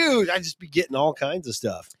 Huge. I'd just be getting all kinds of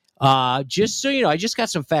stuff. Just so you know, I just got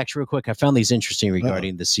some facts real quick. I found these interesting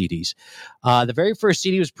regarding the CDs. The very first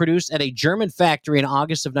CD was produced at a German factory in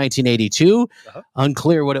August of 1982.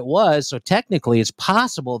 Unclear what it was, so technically it's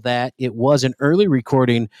possible that it was an early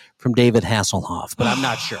recording from David Hasselhoff, but I'm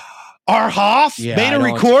not sure. Our Hoff made a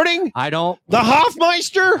recording? The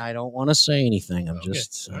Hoffmeister? I don't want to say anything. I'm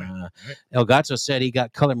just... El Gato said he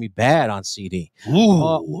got Color Me Bad on CD.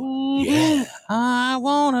 Ooh. Yeah. I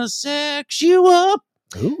want to sex you up.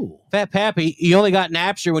 Ooh. Fat Pappy, you only got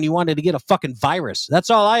Napster when you wanted to get a fucking virus. That's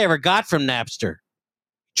all I ever got from Napster.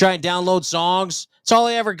 Try and download songs. That's all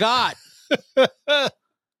I ever got.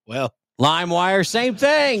 Well. LimeWire, same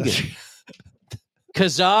thing.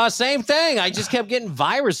 Kazaa, same thing. I just kept getting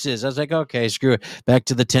viruses. I was like, okay, screw it. Back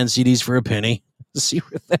to the 10 CDs for a penny. Let's see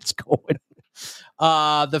where that's going.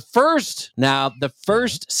 The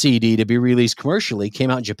first CD to be released commercially came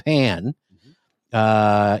out in Japan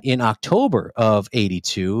in October of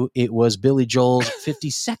 82. It was Billy Joel's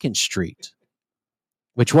 52nd Street,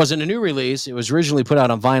 which wasn't a new release. It was originally put out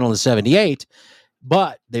on vinyl in 78,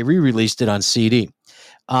 but they re-released it on CD.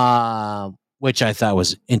 Which I thought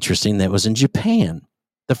was interesting. That was in Japan.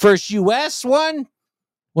 The first U.S. one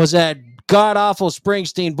was that god-awful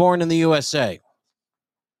Springsteen, Born in the USA.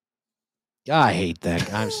 I hate that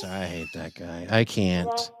guy. I'm sorry. I hate that guy. I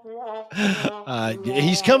can't.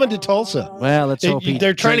 He's coming to Tulsa. Well, let's hope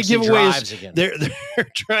they're trying to give away again. They're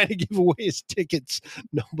trying to give away his tickets.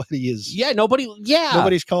 Nobody's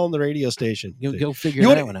calling the radio station. You'll figure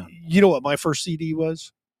that one out. You know what my first CD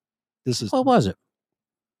was? What was it?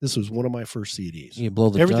 This was one of my first CDs. You blow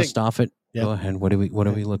the dust off it. Yeah. Go ahead. What are we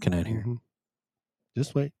looking at here? Mm-hmm.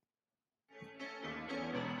 Just wait.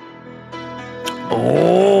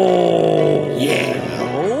 Oh yeah.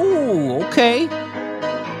 Oh, okay.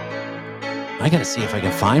 I gotta see if I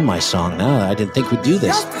can find my song now. I didn't think we'd do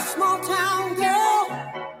this. Just a small town girl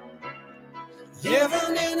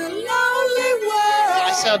living in a lonely world.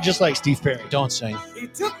 I sound just like Steve Perry. Don't sing. He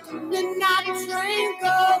took the midnight train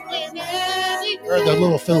going anywhere. Or the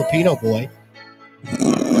little Filipino boy.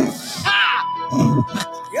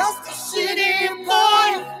 Just a city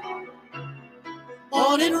boy,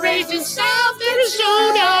 born and raised in South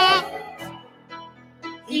Arizona.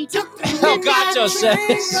 He took the midnight Gato says.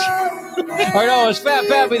 Or no, it was Fat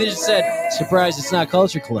Pappy that just said, surprise, it's not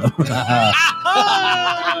Culture Club. Fine,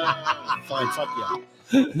 fuck yeah.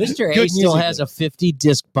 Mr. A still has a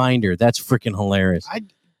 50-disc binder. That's freaking hilarious.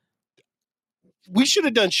 We should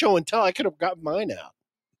have done show and tell. I could have gotten mine out.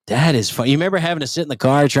 That is fun. You remember having to sit in the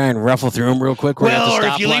car, try and ruffle through them real quick? Well, or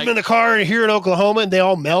if you leave them in the car here in Oklahoma and they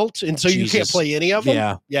all melt, and so you can't play any of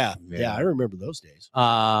them. Yeah. I remember those days.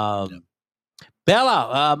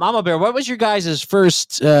 Bella, Mama Bear, what was your guys'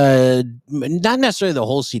 first, not necessarily the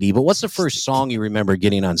whole CD, but what's the first song you remember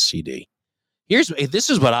getting on CD? This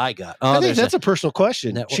is what I got. I think that's a personal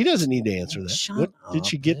question. She doesn't need to answer that. What did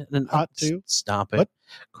she get hot to? Stop it. What?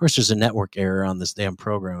 Of course, there's a network error on this damn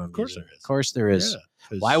program. Of course there is. Of course there is.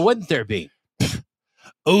 Yeah, why wouldn't there be?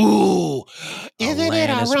 Ooh. Isn't it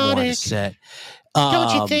ironic?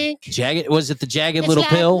 Don't you think? Jagged, was it the Jagged Little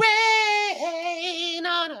Pill? Rain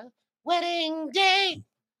on a wedding day.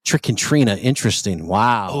 Trick and Trina. Interesting.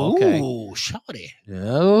 Wow. Okay. Ooh, shawty.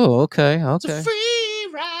 Oh, okay. It's a free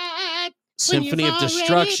ride. Symphony of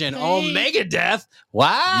Destruction. Oh, Megadeth.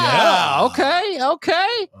 Wow. Yeah.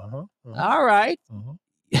 Okay. All right.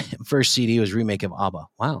 First CD was remake of ABBA.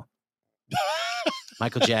 Wow.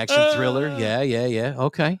 Michael Jackson, Thriller. Yeah.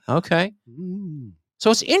 Okay. So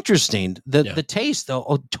it's interesting. The taste,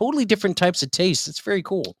 though, totally different types of tastes. It's very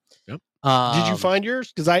cool. Yep. Did you find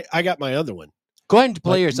yours? Because I got my other one. Go ahead and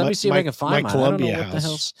play yours. Let me see if I can find my mine. Columbia I don't know House. What the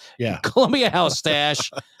hell's... Yeah. Columbia House stash.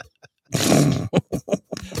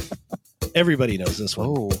 Everybody knows this one.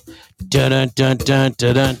 Oh. Dun dun dun dun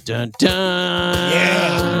dun dun dun.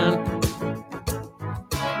 Yeah.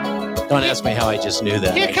 Don't ask me how I just knew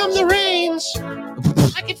that. Here come the rains.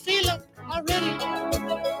 I can feel it already.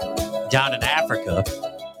 Down in Africa.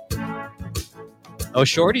 Oh,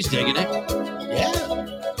 Shorty's digging it. Yeah.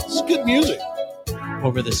 It's good music.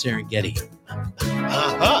 Over the Serengeti.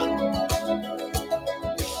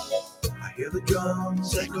 I hear the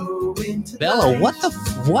drums echo into Bella, what the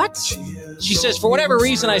what? She says, for whatever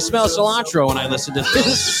reason, I smell cilantro when I listen to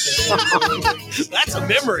this. That's a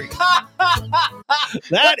memory.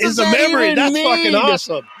 That is a memory. That's fucking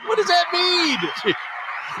awesome. What does that mean?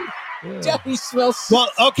 Debbie smells. Well,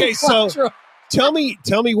 okay, so tell me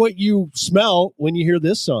what you smell when you hear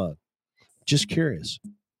this song. Just curious.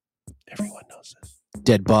 Everyone knows this.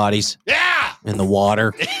 Dead bodies. Yeah. In the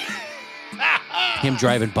water. Him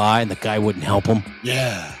driving by and the guy wouldn't help him.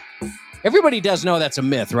 Yeah. Everybody does know that's a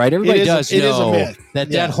myth, right? Everybody does it is a know myth.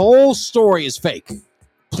 that whole story is fake.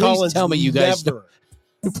 Please Collins tell me you guys. never.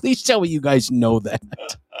 Please tell me you guys know that.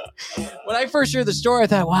 When I first heard the story, I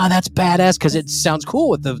thought, "Wow, that's badass," because it sounds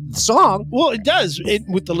cool with the song. Well, it does.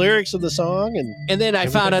 With the lyrics of the song, and then I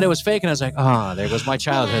found out it was fake, and I was like, "Ah, there goes my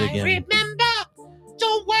childhood again." Remember,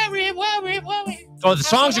 don't worry. Oh, the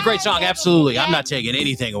song's a great song. Absolutely, I'm not taking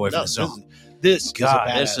anything away from the song. This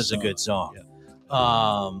is a good song. Yeah.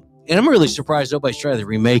 And I'm really surprised nobody's trying to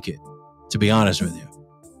remake it. To be honest with you,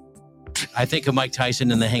 I think of Mike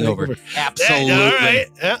Tyson in The Hangover. Absolutely. All right.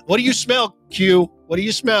 What do you smell, Q? What do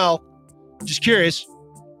you smell? Just curious.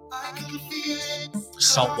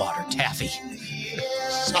 Saltwater taffy.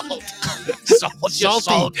 Salty.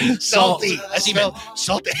 I smell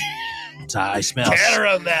salty. I smell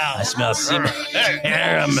caramel. I smell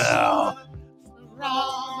caramel.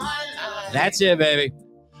 That's it, baby.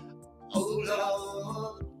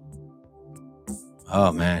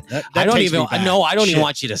 Oh man, I don't even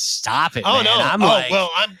want you to stop it. Oh man. No,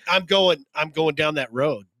 I'm going down that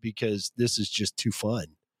road because this is just too fun.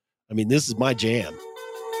 I mean, this is my jam.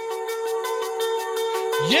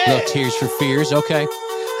 Yeah. No Tears for Fears. Okay,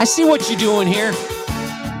 I see what you're doing here.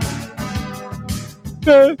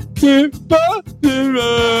 I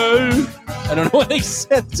don't know what they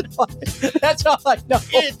said. That's all I know.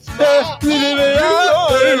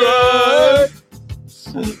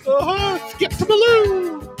 Skip the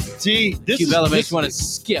balloon. See, this Bella makes me want to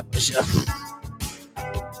skip.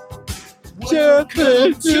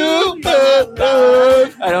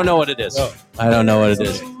 I don't know what it is. I don't know what it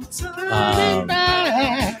is.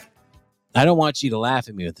 I don't want you to laugh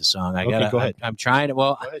at me with the song. Go ahead. I'm trying to.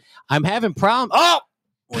 Well, I'm having problems. Oh,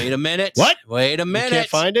 wait a minute. What? Wait a minute. You can't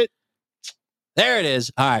find it? There it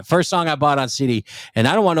is. All right. First song I bought on CD. And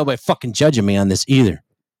I don't want nobody fucking judging me on this either.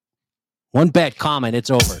 One bad comment, it's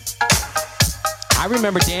over. I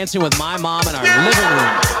remember dancing with my mom in our living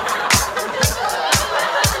room.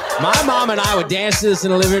 My mom and I would dance to this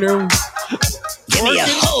in the living room. Give me a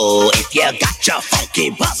hoe if you got your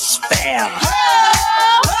funky bus fare.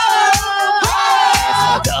 There's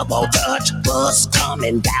a double Dutch bus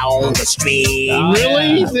coming down the street.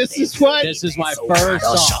 Really? This is what? This is my first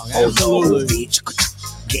song. Absolutely.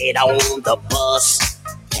 Get on the bus.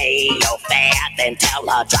 Pay your fare, then tell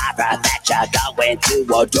the driver that you're going to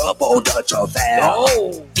a double Dutch affair.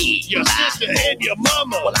 Oh, your sister and your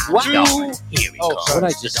mama. What? What did I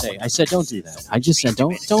just say? I said don't do that. I just said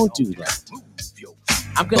don't do that.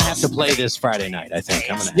 I'm gonna have to play this Friday night. I think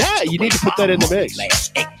I'm gonna. Yeah, you need to put that in the mix.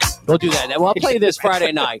 We'll do that. Well, I'll play this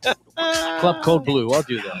Friday night. Club Code Blue. I'll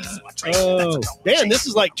do that. Oh, man, this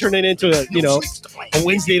is like turning into a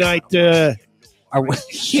Wednesday night.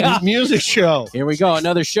 Music show. Here we go.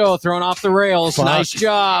 Another show thrown off the rails. Fuck. Nice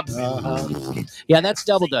job. Yeah, that's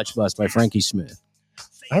Double Dutch Bus by Frankie Smith.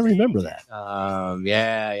 I remember that.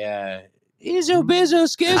 Yeah. Izzo, bizzo,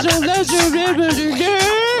 skizzo,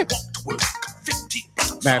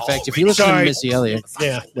 matter of fact, if you listen to Missy Elliott,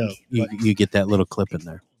 you get that little clip in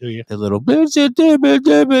there. Do you? The little.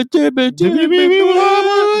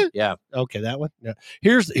 Yeah. Okay, that one. Yeah.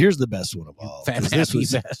 Here's the best one of all. This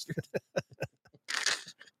was bastard.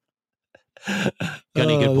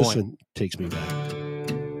 Gunny, good this point. one takes me back.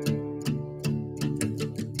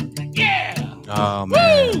 Oh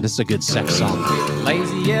man, this is a good sex song.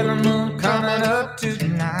 Lazy yellow moon coming up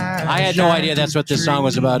tonight. I had no idea that's what this song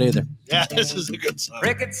was about either. Yeah, this is a good song.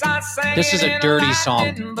 This is a dirty song.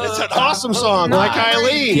 It's an awesome song, like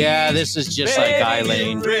Eileen. Yeah, this is just like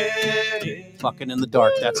Eileen. Fucking in the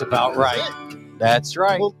dark. That's about right. That's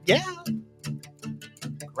right. Well, yeah.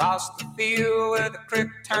 Across the field where the creek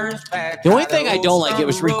turns back. The only thing I don't like, it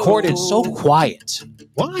was recorded so quiet.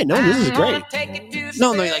 Why? No, this is great.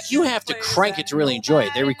 No, like you have to crank it to really enjoy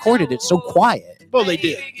it. They recorded it so quiet. Well, they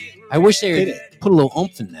did. I wish they would put a little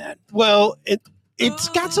oomph in that. Well, it's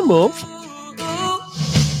got some oomph.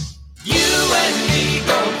 You and me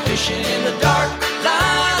go fishing in the dark.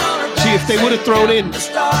 See, if they would have thrown in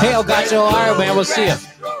Hey, El Gato, all right, man, we'll see you.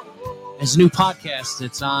 His new podcast.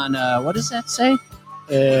 It's on, what does that say?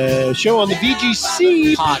 Show on the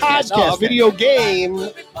VGC podcast. Oh, okay. Video game.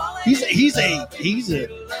 He's a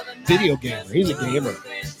video gamer. He's a gamer.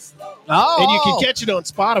 Oh, and you can catch it on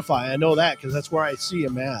Spotify. I know that because that's where I see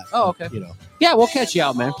him at. Oh, okay. You know. Yeah, we'll catch you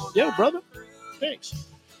out, man. Yeah, brother. Thanks.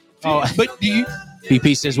 Oh, but do you?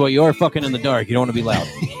 PP says, "Well, you're fucking in the dark. You don't want to be loud.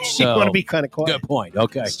 So you want to be kind of quiet." Good point.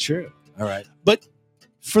 Okay, that's true. All right. But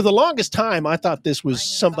for the longest time, I thought this was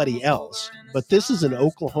somebody else. But this is an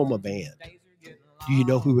Oklahoma band. Do you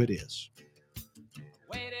know who it is?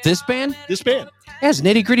 This band? This band. Yeah, it's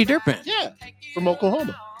Nitty Gritty Dirt Band. Yeah, from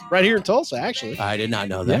Oklahoma, right here in Tulsa, actually. I did not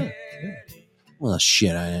know that. Yeah. Well,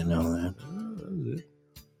 shit, I didn't know that.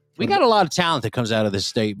 We got a lot of talent that comes out of this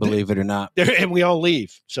state, believe it or not. And we all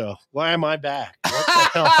leave. So why am I back? What the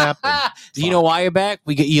hell happened? Do you know why you're back?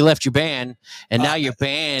 You left your band, and now your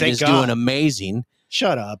band is doing amazing.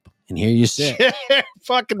 Shut up. And here you sit.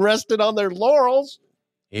 Fucking rested on their laurels.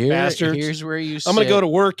 Bastards. Here's where you sit. I'm going to go to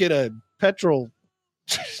work at a petrol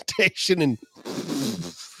station and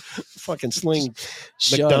fucking sling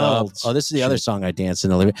McDonald's. Oh, this is the other song I dance in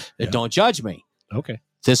the living room. Yeah. Don't judge me. Okay.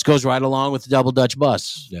 This goes right along with the Double Dutch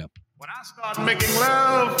Bus. Yeah. When I start making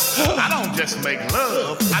love, I don't just make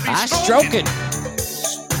love. I stroke it.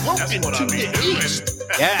 That's what I be doing.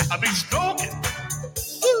 Yeah. I be stroking.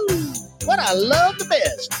 What I love the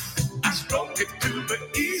best. I stroke it to the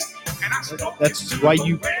east, and I stroke That's it to why the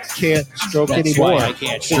you west. can't stroke That's anymore. why I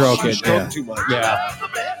can't stroke You it. stroke Yeah. too much. Yeah.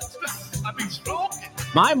 I be stroking.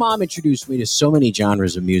 My mom introduced me to so many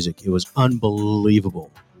genres of music. It was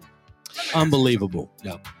unbelievable. Unbelievable.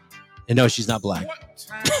 No. And no, she's not black. You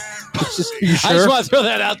I just sure? want to throw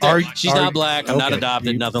that out there. She's not you- black. I'm not okay.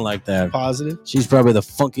 adopted. You Nothing like that. Positive? She's probably the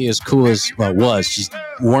funkiest, coolest. Well, was. She's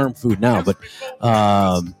worm food now, but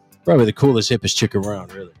probably the coolest, hippest chick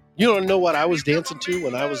around, really. You don't know what I was dancing to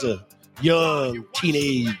when I was a young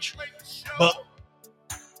teenage. But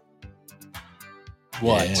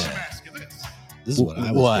What? Yeah. This is what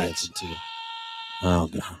I was dancing to. Oh,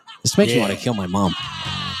 God. This makes me Yeah. want to kill my mom.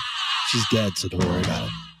 She's dead, so don't worry about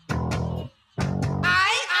it.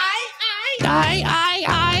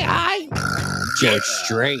 George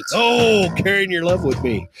Strait. Oh, carrying your love with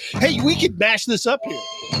me. Hey, we could mash this up here.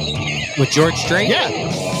 With George Strait? Yeah.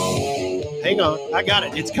 Hang on. I got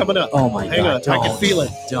it. It's coming up. Oh, my Hang God. on. I can feel it.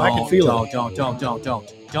 I can feel it.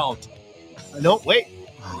 Don't. No, wait.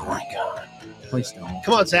 Oh, my God. Please don't.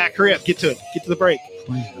 Come on, Zach. Hurry up. Get to it. Get to the break.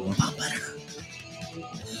 Please don't.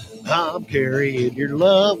 I'm carrying your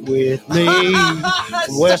love with me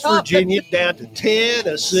from West Virginia down to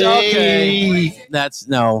Tennessee. Okay. That's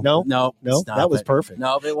no. No. Stop That was it. perfect.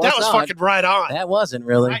 No, it was That was not. fucking right on. That wasn't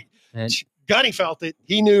really. Right. And Gunny felt it.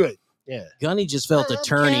 He knew it. Yeah. Gunny just felt a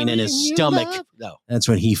turning in his stomach. No. That's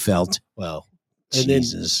what he felt. Well, and then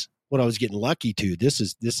Jesus. what I was getting lucky to, this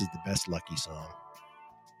is the best lucky song.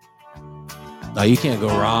 No, you can't go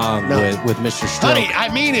wrong with Mr. Stroke. Honey, I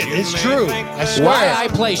mean it. It's true. I swear. Why I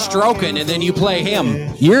play stroking and then you play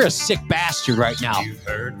him? You're a sick bastard right now.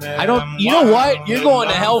 I don't. You know what? You're going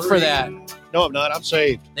to hell for that. No, I'm not. I'm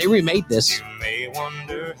saved. They remade this.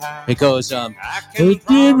 It goes, it's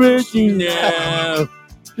everything now.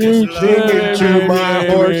 Singing to my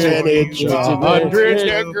horse and it's 100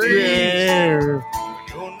 degrees.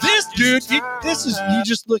 This dude, this is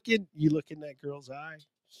you look in that girl's eye,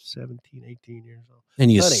 17, 18 years old.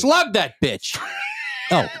 And you Honey. slug that bitch.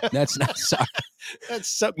 Oh, that's not sorry. That's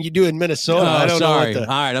something you do in Minnesota. Oh, I don't sorry. know All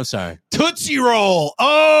right, I'm sorry. Tootsie Roll.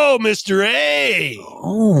 Oh, Mr. A.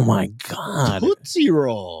 Oh my God. Tootsie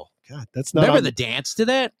Roll. God, that's not Remember on, the dance to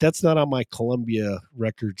that? That's not on my Columbia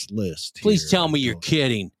Records list. Please here. tell me you're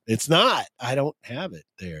kidding. It's not. I don't have it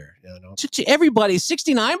there. I don't. Everybody,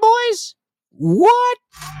 69 boys? What?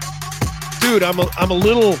 Dude, I'm a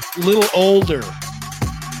little older.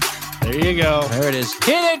 There you go. There it is.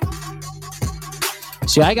 Hit it.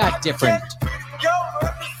 See, I got different.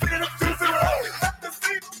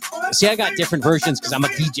 versions because I'm a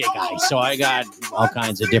DJ guy. So I got all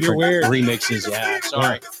kinds of different remixes. Yeah.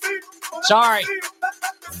 Sorry.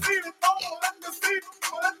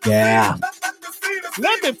 Yeah.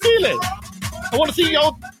 Let me feel it. I want to see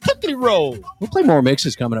your Tootsie Roll. We'll play more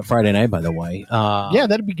mixes coming up Friday night, by the way. Yeah,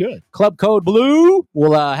 that'd be good. Club Code Blue.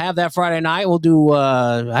 We'll have that Friday night. We'll do,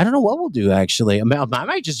 I don't know what we'll do, actually. I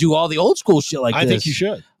might just do all the old school shit like this. I think you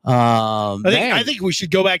should. I think we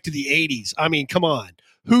should go back to the 80s. I mean, come on.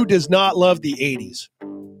 Who does not love the 80s?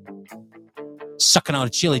 Sucking on a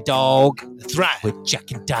chili dog. That's right. With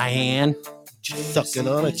Jack and Diane. Sucking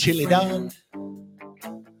on a chili dog.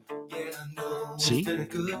 See?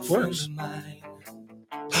 Works.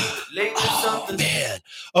 Oh, man.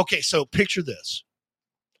 Okay, so picture this.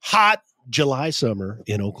 Hot July summer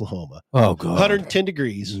in Oklahoma. Oh, God. 110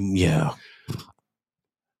 degrees. Yeah.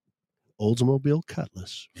 Oldsmobile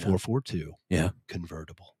Cutlass 442. Yeah.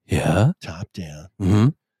 Convertible. Yeah. Top down. Mm-hmm.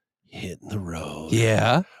 Hitting the road.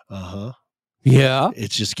 Yeah. Uh-huh. Yeah.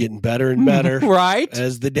 It's just getting better and better. Right.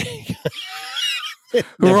 As the day.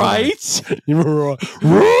 Right.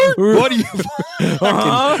 What are you?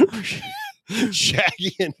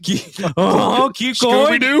 Shaggy and keep going.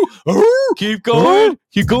 Scooby-Doo. Keep going.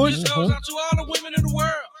 Keep going.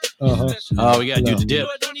 Oh, we gotta do the dip.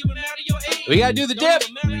 We gotta do the dip.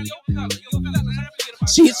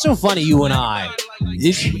 See, it's so funny, you and I.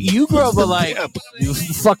 You grew up with like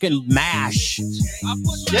fucking MASH.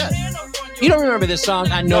 Yeah. You don't remember this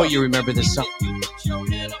song? I know you remember this song.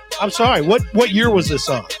 I'm sorry. What year was this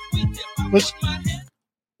song?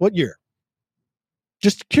 What year?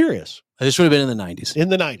 Just curious. This would have been in the 90s. In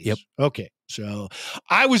the 90s. Yep. Okay. So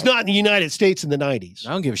I was not in the United States in the 90s.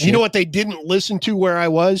 I don't give a shit. You know what they didn't listen to where I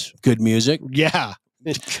was? Good music. Yeah.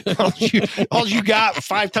 all you got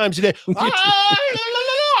 5 times a day.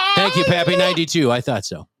 Thank you, Pappy. 92. I thought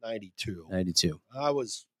so. 92. I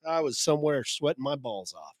was somewhere sweating my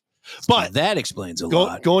balls off. But that explains a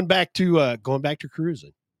lot. Going back to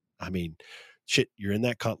cruising. I mean, shit, you're in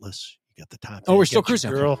that Cutlass. You got the top. Oh, we're still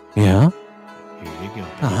cruising. Girl. Yeah. Here you go.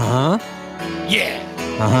 Uh-huh. Yeah.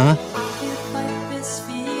 Uh-huh.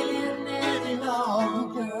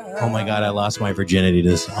 Oh my God, I lost my virginity to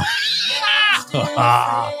this song.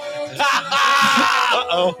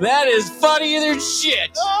 Uh-oh. That is funnier than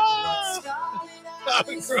shit.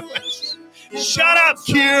 Shut up,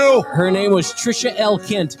 Q. Her name was Trisha L.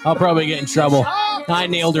 Kent. I'll probably get in trouble. I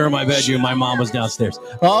nailed her in my bedroom. My mom was downstairs.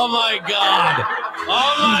 Oh my God.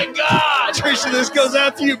 Oh my God. Trisha, this goes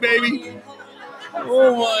out to you, baby.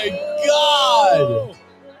 Oh my God.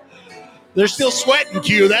 They're still sweating,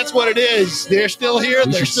 Q. That's what it is. They're still here.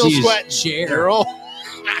 They're still sweating. Chair. Girl.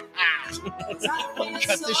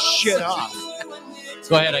 Cut this shit off.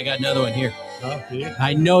 Go ahead. I got another one here. Oh, yeah.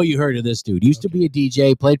 I know you heard of this dude. Used to be a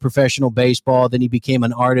DJ, played professional baseball. Then he became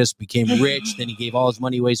an artist, became rich. Then he gave all his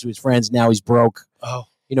money away to his friends. Now he's broke. Oh.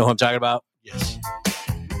 You know who I'm talking about? Yes.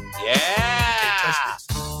 Yeah.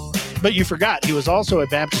 But you forgot, he was also a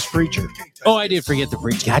Baptist preacher. Oh, I did forget the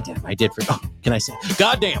preacher. Goddamn, I did forget. Oh, can I say?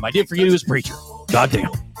 Goddamn, I did forget he was a preacher.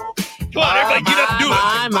 Goddamn. Come on, everybody, get up and do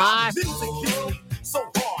it. My.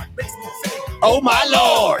 Oh, my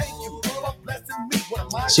Lord.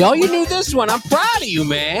 See, all you knew this one. I'm proud of you,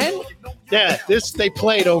 man. Yeah, this they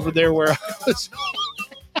played over there where I was.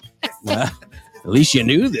 Well, at least you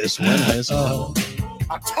knew this one.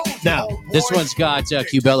 Now, this one's got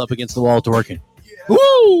Q Bell up against the wall twerking.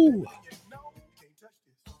 Woo!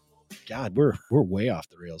 God, we're way off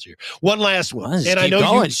the rails here. One last one, and I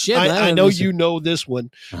know I know you know this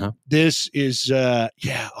one. Uh-huh. This is oh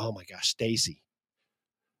my gosh, Stacy.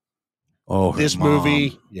 Oh, this mom.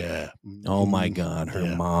 Movie, yeah. Oh my God,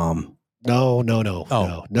 her mom. No.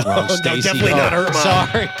 Oh, no, Stacy. definitely not her mom.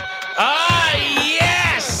 Sorry. Ah,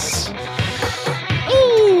 yes.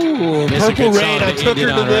 Ooh, Purple Rain. I took her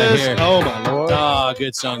to this. Right, oh my Lord. Oh,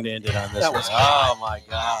 good song to end it on this. That was oh my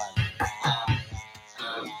God.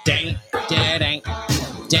 Dang, dang,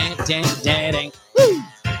 dang, dang, dang.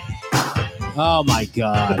 Oh my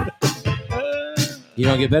God. You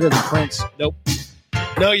don't get better than Prince. Nope.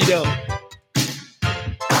 No, you don't.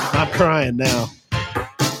 I'm crying now.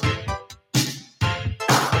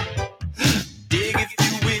 Dig, if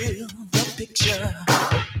you will, the picture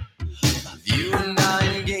of you and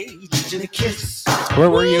I engaged in a kiss. Where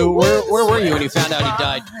were you? Where were you when you found out he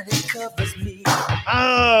died?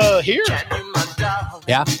 Here.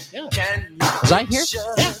 Yeah. Was I here?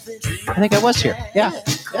 Yeah. I think I was here. Yeah.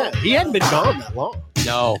 He hadn't been gone that long.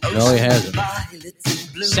 No, he hasn't.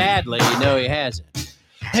 Sadly, no, he hasn't.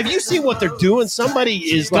 Have you seen what they're doing? Somebody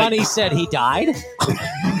is Bunny said he died.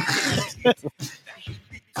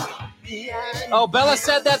 Oh, Bella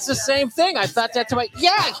said that's the same thing. I thought that to my.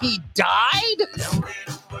 Yeah, he died.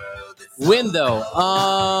 When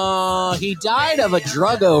though? He died of a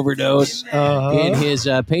drug overdose in his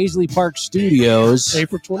Paisley Park studios.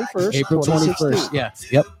 April 21st. April 21st. Yeah.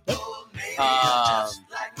 Yep.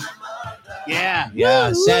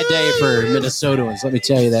 Yeah. Sad day for Minnesotans. Let me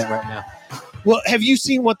tell you that right now. Well, have you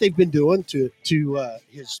seen what they've been doing to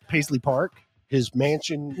his Paisley Park, his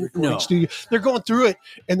mansion recording studio? They're going through it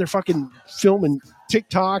and they're fucking filming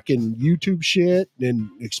TikTok and YouTube shit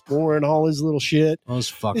and exploring all his little shit. Those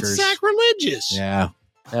fuckers. It's sacrilegious. Yeah,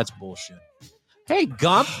 that's bullshit. Hey,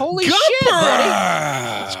 Gump. Holy shit, buddy.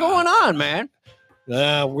 What's going on, man?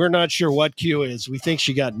 We're not sure what Q is. We think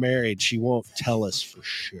she got married. She won't tell us for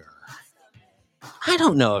sure. I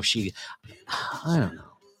don't know if she... I don't know.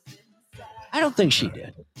 I don't think she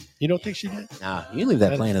did. You don't think she did? Nah, you leave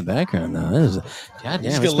that playing in the background. No, this is goddamn.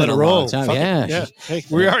 Just gonna let her roll. Yeah. Hey,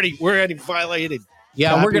 we're already violated.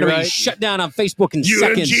 Yeah, we're gonna be shut down on Facebook in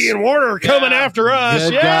seconds. UNG and Warner are coming after us.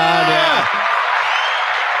 Good God, yeah.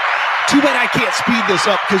 Too bad I can't speed this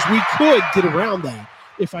up because we could get around that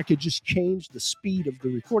if I could just change the speed of the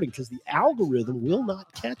recording because the algorithm will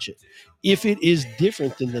not catch it if it is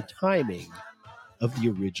different than the timing of the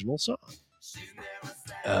original song.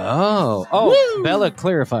 Oh, woo! Bella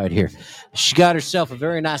clarified here. She got herself a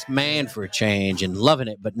very nice man for a change and loving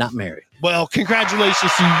it, but not married. Well,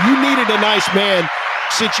 congratulations to you. You needed a nice man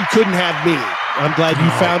since you couldn't have me. I'm glad you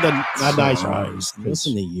found a nice one.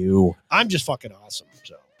 Listen to you. I'm just fucking awesome.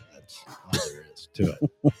 So that's all there is to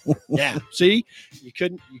it. Yeah. See, you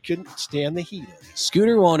couldn't stand the heat.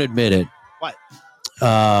 Scooter won't admit it. What?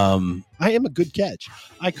 I am a good catch.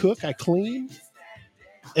 I cook, I clean,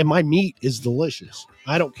 and my meat is delicious.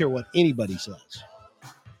 I don't care what anybody says.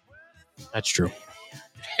 That's true.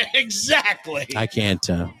 Exactly. I can't.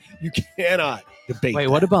 You cannot debate. Wait,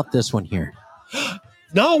 what about this one here?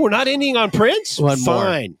 No, we're not ending on Prince.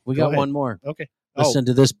 Fine. We got one more. Okay. Listen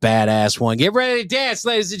to this badass one. Get ready to dance,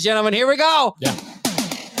 ladies and gentlemen. Here we go. Yeah.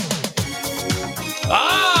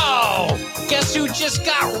 Oh, guess who just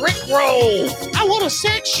got rickrolled? I want to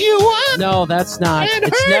sex you up. No, that's not.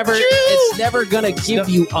 It's never gonna give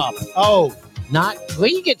you up. Oh, not. Well,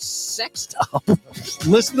 you get sexed up.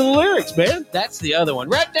 Listen to the lyrics, man. That's the other one.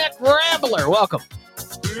 Redneck Rambler. Welcome.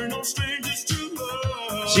 We're no strangers to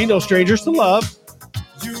love. See, no strangers to love.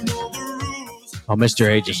 You know the rules. Oh, Mr.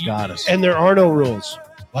 A just got us. And there are no rules.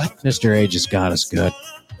 What? Mr. A just got us good.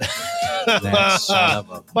 That son of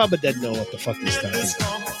a... Bubba doesn't know what the fuck he's talking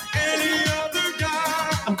about.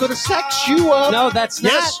 I'm going to sex you up. No, that's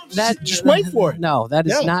not. Yes. That, just wait for it. No, that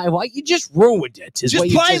is not. Well, you just ruined it. Just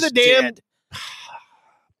play the damn...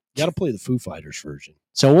 Got to play the Foo Fighters version.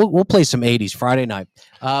 So we'll play some 80s Friday night.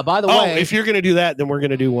 By the way... if you're going to do that, then we're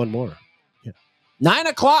going to do one more. 9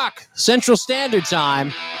 o'clock Central Standard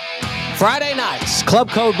Time. Friday nights.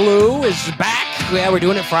 Club Code Blue is back. Yeah, we're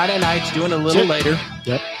doing it Friday nights, doing it a little later.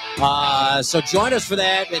 Yep. So join us for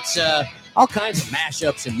that. It's all kinds of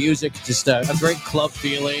mashups and music. Just a great club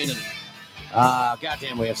feeling. And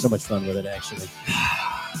goddamn, we have so much fun with it, actually.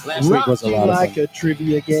 Last week was a lot of fun. Like a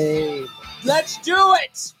trivia game. Let's do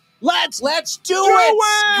it. Let's do it.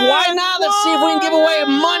 Why not? Let's see if we can give away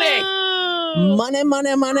money. Money.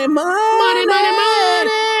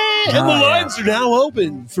 And the lines are now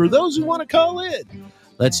open for those who want to call in.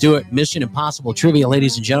 Let's do it. Mission Impossible Trivia,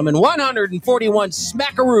 ladies and gentlemen. 141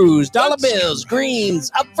 smackaroos, dollar bills,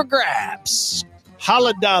 greens, up for grabs.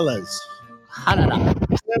 Holla dollars. Holla.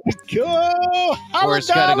 There we go.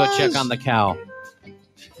 Forrest got to go check on the cow.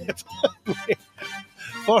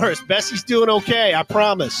 Forrest, Bessie's doing okay, I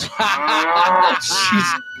promise.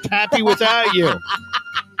 She's happy without you.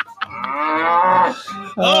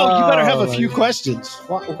 Oh, you better have a few questions.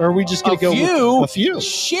 Or are we just going to go with a few?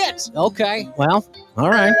 Shit. Okay. Well, all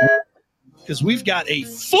right. Because we've got a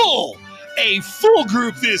full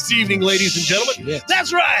group this evening, ladies and gentlemen. Shit.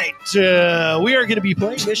 That's right. We are going to be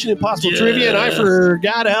playing Mission Impossible Trivia, and I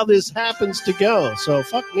forgot how this happens to go. So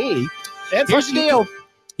fuck me. And here's the deal.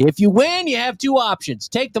 If you win, you have two options.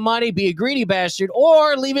 Take the money, be a greedy bastard,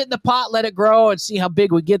 or leave it in the pot, let it grow, and see how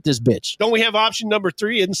big we get this bitch. Don't we have option number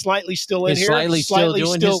 3? Isn't Slightly still in here? Slightly still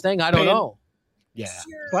doing his thing? I don't know. Yeah.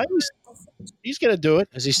 He's going to do it.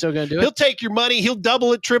 Is he still going to do it? He'll take your money. He'll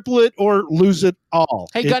double it, triple it, or lose it all.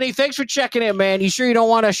 Hey, Gunny, thanks for checking in, man. You sure you don't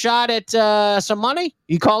want a shot at some money?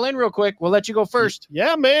 You call in real quick. We'll let you go first.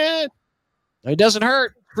 Yeah, man. It doesn't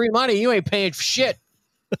hurt. Free money. You ain't paying for shit.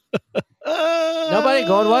 Nobody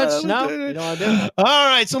going once? No? You don't want to do it? All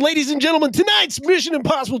right. So, ladies and gentlemen, tonight's Mission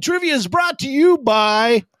Impossible Trivia is brought to you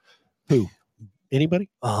by who? Anybody?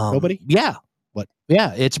 Nobody? Yeah. What?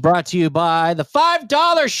 Yeah, it's brought to you by the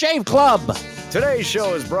 $5 Shave Club. Today's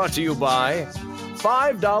show is brought to you by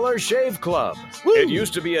 $5 Shave Club. Woo. It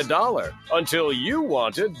used to be $1 until you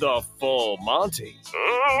wanted the full Monty.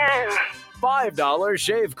 $5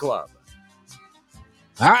 Shave Club.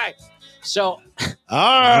 All right. So,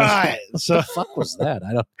 all right. So, what the fuck was that?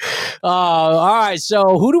 I don't. All right.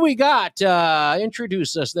 So, who do we got?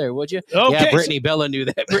 Introduce us there, would you? Okay. Yeah, Brittany Bella knew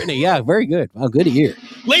that. Brittany, yeah, very good. Oh, good to hear.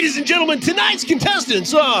 Ladies and gentlemen, tonight's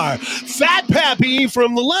contestants are Fat Pappy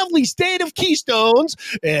from the lovely state of Keystones,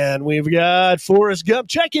 and we've got Forrest Gump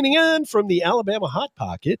checking in from the Alabama Hot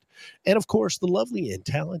Pocket, and of course, the lovely and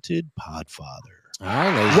talented Podfather. All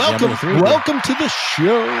right, ladies and gentlemen, welcome to the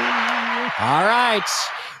show. All right.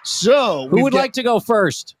 So, who would like to go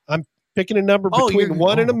first? I'm picking a number between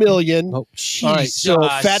 1 and a million. Oh, geez. All right. So,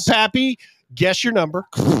 Fat Pappy, guess your number.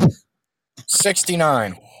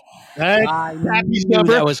 69. Happy's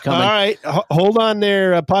number. That was coming. All right. Hold on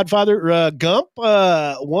there, Podfather. Gump,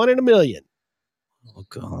 1 in a million. Oh,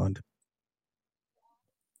 God.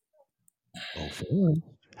 Oh, 4.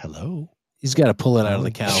 Hello. He's got to pull it out of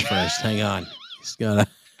the cow first. Hang on. He's got to.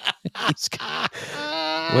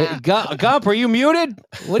 Wait, Gump, are you muted?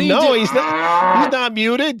 What are you doing? No, he's not. He's not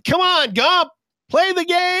muted. Come on, Gump. Play the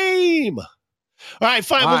game. All right,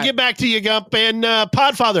 fine. We'll get back to you, Gump. And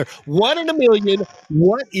Podfather, 1 in a million.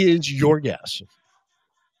 What is your guess?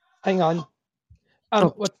 Hang on.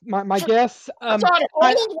 What's my guess?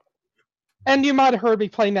 And you might have heard me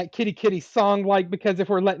playing that kitty kitty song, because if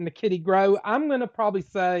we're letting the kitty grow, I'm going to probably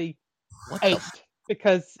say 8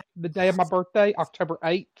 because the day of my birthday, October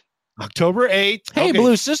 8th. October 8th. Hey,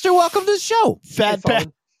 Blue Sister, welcome to the show. Fat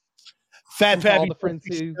Pappy. All the friends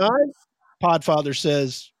who... Podfather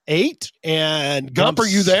says 8. And Gump, are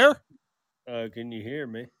you there? Can you hear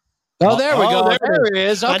me? Oh, there we go. There it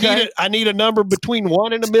is. Okay. I need a number between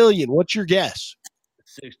 1 and a million. What's your guess?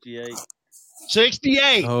 68.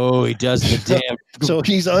 68. Oh, he does the damn. So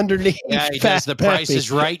he's underneath. Yeah, he does the Price is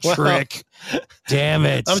Right trick. Damn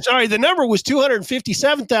it. I'm sorry. The number was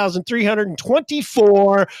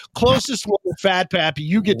 257,324. Closest one to Fat Pappy.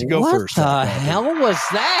 You get to go first. What the hell was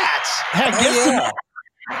that?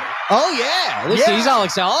 Oh, yeah. He's all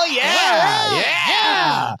excited. Oh,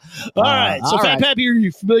 yeah. All right. So, Fat Pappy, are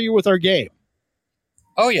you familiar with our game?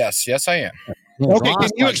 Oh, yes. Yes, I am. Okay, can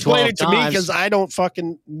you explain it to me? Because I don't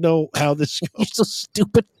fucking know how this goes. You're so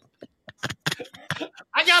stupid.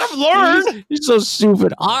 I got to learn. You're so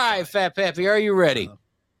stupid. All right, Fat Pappy, are you ready?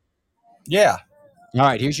 Yeah. All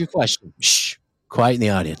right, here's your question. Shh. Quiet in the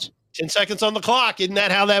audience. 10 seconds on the clock. Isn't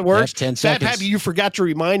that how that works? Yep, 10 seconds. Fat Pappy, you forgot to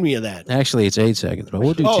remind me of that. Actually, it's 8 seconds, but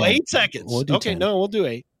we'll do 10. 8 seconds. We'll do 10. No, we'll do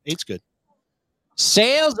 8. 8's good.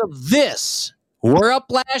 Sales of this were up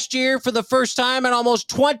last year for the first time in almost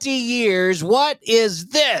 20 years. What is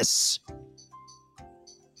this?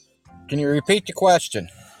 Can you repeat the question?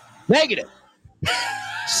 Negative.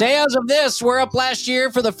 Sales of this were up last year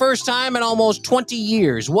for the first time in almost 20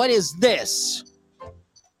 years. What is this?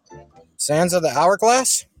 Sands of the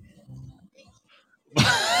Hourglass?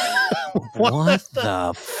 What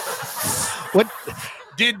the? What?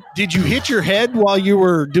 Did you hit your head while you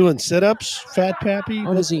were doing sit-ups, Fat Pappy?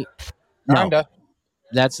 What is he? Kinda.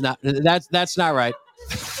 That's not right.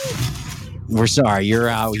 We're sorry. You're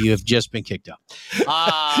out. You have just been kicked out.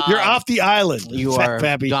 You're off the island. You Fat are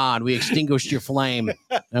Pappy. gone. We extinguished your flame.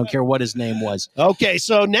 I don't care what his name was. Okay,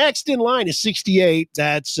 so next in line is 68.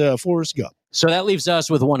 That's Forrest Gump. So that leaves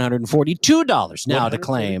us with $142 now to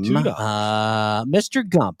claim. Mr.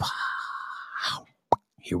 Gump.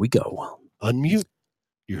 Here we go. Unmute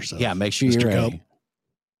yourself. Yeah, make sure Mr. you're Gump. ready.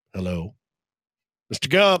 Hello. Mr.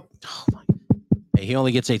 Gump. Oh my. Hey, he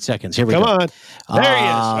only gets 8 seconds. Here we Come go. on. There he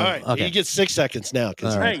is. All right. Okay. He gets 6 seconds now.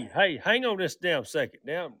 All right. Hey, hang on this damn second.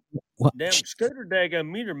 Damn Scooter daggone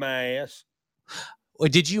meter my ass.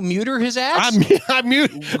 Wait, did you muter his ass? I'm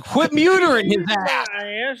muted. Quit mutering his ass.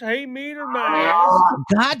 My ass. Hey, meter my ass.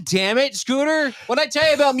 God damn it, Scooter. What'd I tell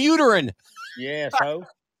you about mutering? Yes, ho.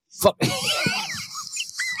 Fuck.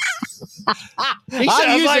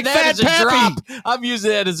 I'm using that as a drop. I'm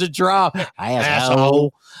using that as a drop.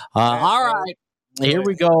 Asshole. All right. Here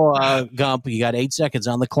we go, Gump. You got 8 seconds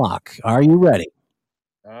on the clock. Are you ready?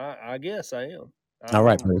 I guess I am. All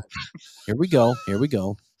right, buddy. Here we go.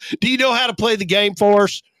 Do you know how to play the game for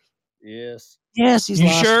us? Yes. Yes, he's You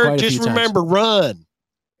lost sure? quite a Just few times. remember, run.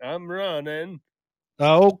 I'm running.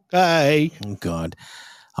 Okay. Oh, God.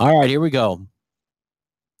 All right, here we go.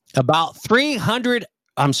 About 300...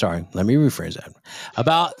 I'm sorry, let me rephrase that.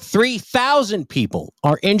 About 3,000 people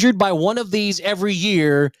are injured by one of these every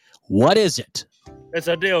year. What is it? It's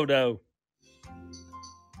a dildo.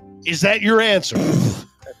 Is that your answer?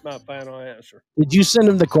 That's my final answer. Did you send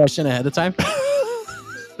him the question ahead of time?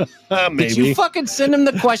 Maybe. Did you fucking send him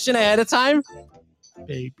the question ahead of time?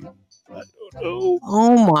 Maybe. I don't know.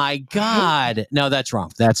 Oh my God. No, that's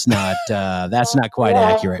wrong. That's not quite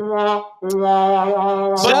accurate. But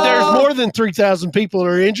there's more than 3,000 people that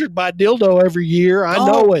are injured by dildo every year. I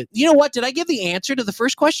know it. You know what? Did I give the answer to the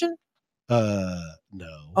first question? No.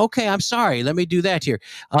 Okay, I'm sorry. Let me do that here.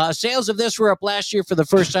 Sales of this were up last year for the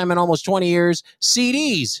first time in almost 20 years.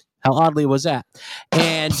 CDs. How oddly was that?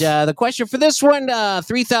 And the question for this one,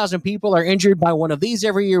 3,000 people are injured by one of these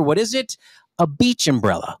every year. What is it? A beach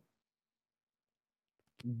umbrella.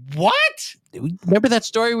 What? Remember that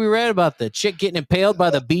story we read about the chick getting impaled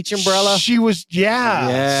by the beach umbrella? She was,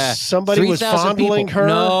 yeah. Somebody was fondling her.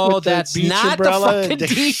 No, with that's the beach not umbrella. the fucking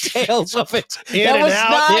details of it. In and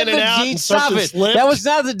out, and something slipped. That was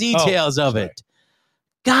not the details of it.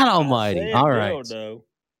 God almighty. All right. Dildo.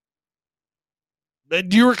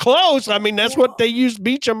 You were close. I mean, that's what they used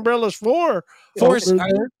beach umbrellas for. Forrest, are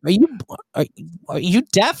you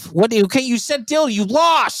deaf? What? Okay, you said dildo. You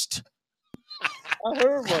lost. I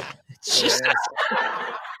heard one.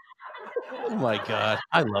 Oh my God,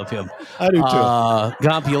 I love him. I do too.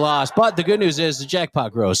 Gump, you lost, but the good news is the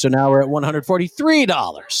jackpot grows. So now we're at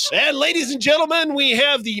 $143. And ladies and gentlemen, we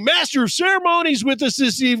have the master of ceremonies with us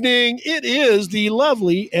this evening. It is the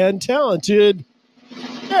lovely and talented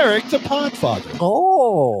Eric, the Podfather.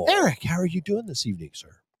 Oh, Eric, how are you doing this evening, sir?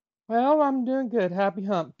 Well, I'm doing good. Happy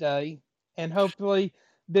Hump Day, and hopefully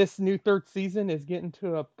this new third season is getting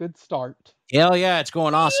to a good start. Hell yeah, it's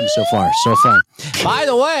going awesome so far. So fun. By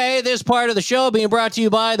the way, this part of the show being brought to you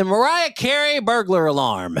by the Mariah Carey burglar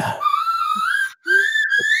alarm.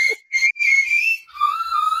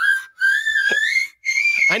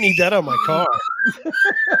 I need that on my car.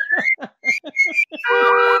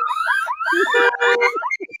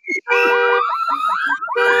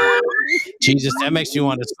 Jesus, that makes me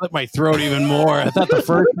want to slit my throat even more. I thought the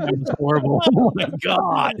first one was horrible. Oh my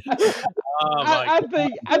God. I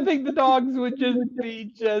think the dogs would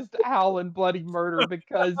just howling bloody murder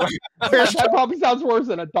because that probably sounds worse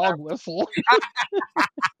than a dog whistle.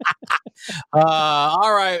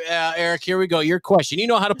 All right, Eric, here we go. Your question. You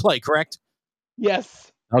know how to play, correct? Yes.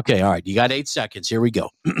 Okay, all right. You got 8 seconds. Here we go.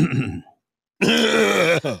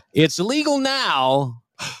 It's illegal now,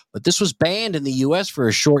 but this was banned in the U.S. for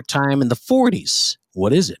a short time in the 40s.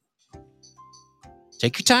 What is it?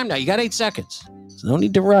 Take your time now. You got 8 seconds. So no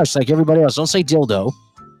need to rush like everybody else. Don't say dildo.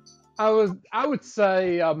 I would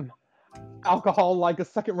say alcohol, like a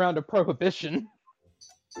second round of prohibition.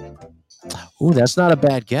 Ooh, that's not a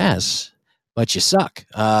bad guess, but you suck.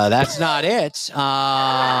 That's not it.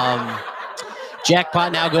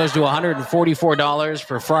 Jackpot now goes to $144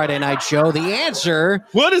 for Friday night show. The answer.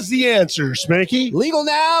 What is the answer, Spanky? Legal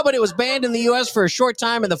now, but it was banned in the U.S. for a short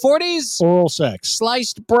time in the 40s. Oral sex.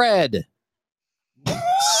 Sliced bread.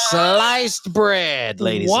 Sliced bread,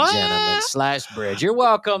 ladies and gentlemen. Sliced bread. You're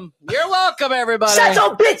welcome. You're welcome, everybody. Shut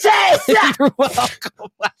your bitch ass up! You're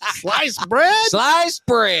welcome. Sliced bread? Sliced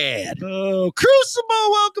bread. Oh,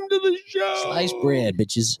 Crucible, welcome to the show. Sliced bread,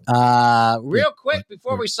 bitches. Real quick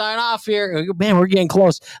before we sign off here, man, we're getting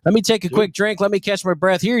close. Let me take a quick drink. Let me catch my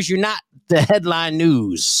breath. Here's your Not the Headline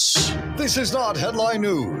News. This is not headline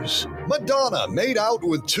news. Madonna made out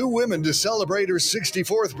with 2 women to celebrate her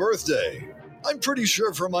 64th birthday. I'm pretty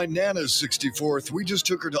sure for my Nana's 64th, we just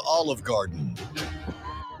took her to Olive Garden.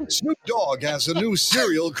 Snoop Dogg has a new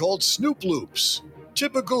cereal called Snoop Loops.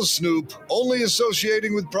 Typical Snoop, only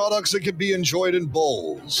associating with products that can be enjoyed in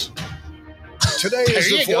bowls. Today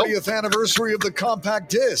is the 40th anniversary of the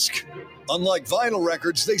compact disc. Unlike vinyl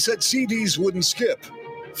records, they said CDs wouldn't skip.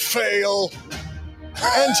 Fail.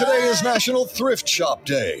 And today is National Thrift Shop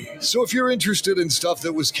Day. So if you're interested in stuff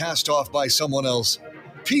that was cast off by someone else,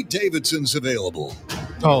 Pete Davidson's available.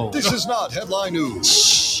 Oh. This is not headline news.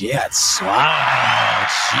 Shit. Wow.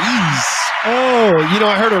 Jeez. Oh,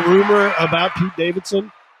 I heard a rumor about Pete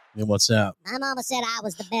Davidson. And what's that? My mama said I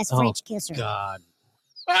was the best French kisser. God.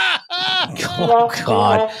 Oh,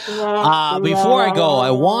 God. Before I go,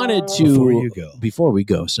 I wanted to... Before we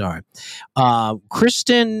go, sorry.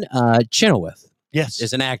 Kristen Chenoweth. Yes.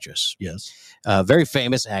 Is an actress. Yes. Very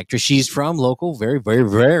famous actress. She's from local, very, very,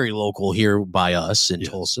 very local here by us in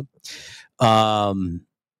Tulsa.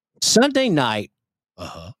 Sunday night,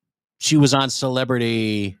 she was on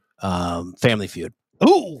Celebrity Family Feud.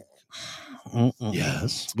 Ooh.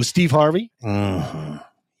 Yes. With Steve Harvey? Mm-hmm.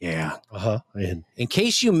 Yeah. And in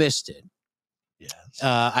case you missed it,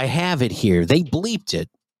 I have it here. They bleeped it.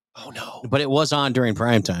 Oh, no. But it was on during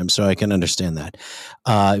prime time, so I can understand that.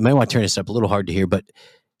 You might want to turn this up a little hard to hear, but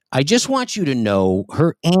I just want you to know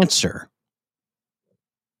her answer.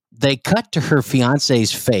 They cut to her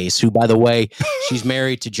fiance's face, who, by the way, she's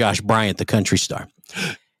married to Josh Bryant, the country star.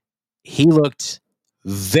 He looked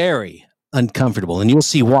very uncomfortable, and you'll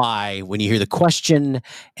see why when you hear the question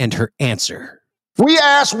and her answer. We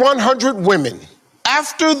asked 100 women,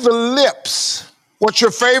 after the lips, what's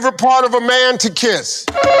your favorite part of a man to kiss?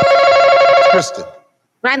 Kristen.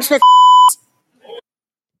 Rhymes with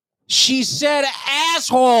She said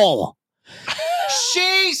asshole.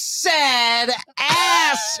 She said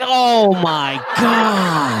ass. Oh, my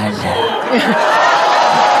God.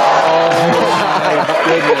 Oh, my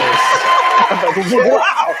goodness.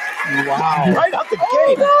 Wow. Right out the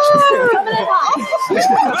gate.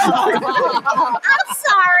 I'm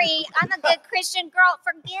sorry. I'm a good Christian girl.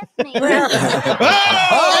 Forgive me. It rhymes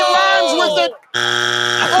with it.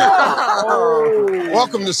 Oh.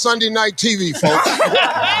 Welcome to Sunday Night TV, folks.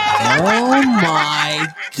 Oh my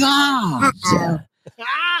God!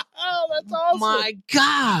 Oh, that's awesome! My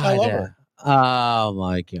God! I love her. Oh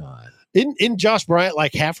my God! In Josh Bryant,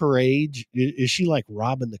 like half her age, is she like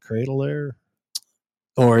robbing the cradle there?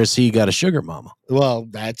 Or has he got a sugar mama? Well,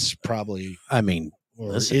 that's probably. I mean,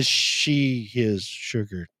 or is she his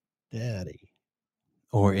sugar daddy?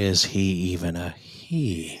 Or is he even a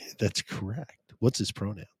he? That's correct. What's his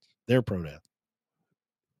pronouns? Their pronouns.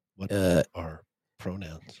 What are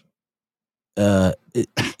pronouns?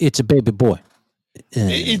 It's a baby boy.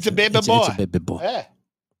 It's a baby boy. It's a baby boy. Yeah.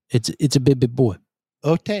 It's a baby boy.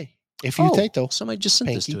 Okay. If you take though. Somebody just sent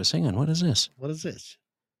this to us. Hang on. What is this? What is this?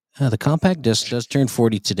 The compact disc does turn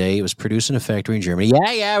 40 today. It was produced in a factory in Germany.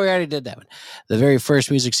 Yeah, we already did that one. The very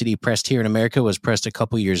first music CD pressed here in America was pressed a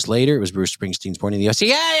couple years later. It was Bruce Springsteen's Born in the USA.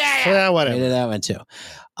 Yeah, whatever. We did that one too.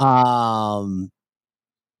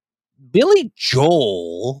 Billy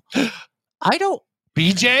Joel. I don't.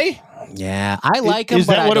 BJ? Yeah, I like him. Is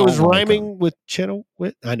but that I what it don't was like rhyming him. with Channel?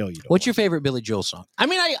 I know you don't. What's your favorite Billy Joel song? I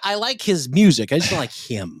mean, I like his music. I just don't like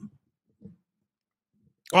him.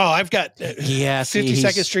 Oh, I've got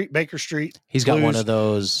 52nd Street, Baker Street. He's got Blues, one of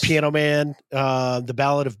those. Piano Man, the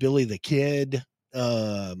Ballad of Billy the Kid.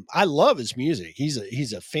 I love his music.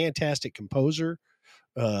 He's a fantastic composer.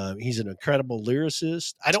 He's an incredible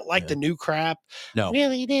lyricist. I don't like the new crap. No.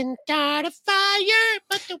 Really didn't start a fire,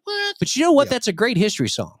 but the world. But you know what? That's a great history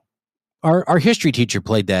song. Our history teacher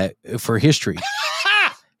played that for history.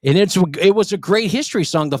 And it was a great history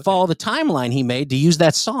song to follow the timeline he made to use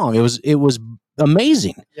that song. It was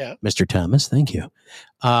amazing. Yeah. Mr. Thomas, thank you.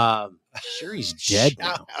 I'm sure he's dead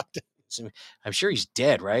now. I'm sure he's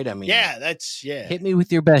dead, right? I mean, hit me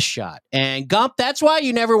with your best shot. And Gump, that's why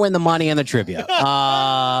you never win the money in the trivia.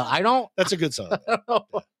 I don't. That's a good song.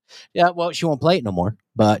 Yeah, well, she won't play it no more,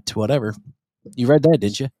 but whatever. You read that,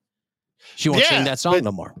 didn't you? She won't sing that song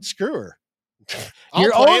no more. Screw her.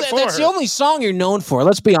 That's the only song you're known for.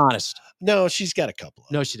 Let's be honest. No, she's got a couple.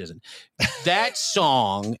 No, she doesn't. That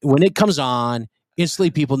song, when it comes on,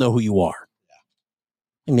 instantly people know who you are.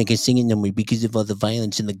 And they can sing it number because of all the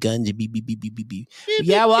violence and the guns.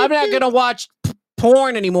 Yeah, well, I'm not going to watch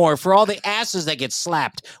porn anymore for all the asses that get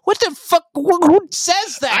slapped. What the fuck? Who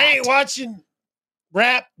says that? I ain't watching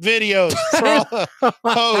rap videos for all the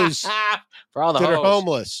hoes for all the that hoes. are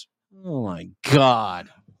homeless. Oh, my God.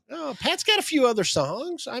 Oh, Pat's got a few other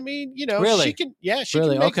songs. I mean, really? she can make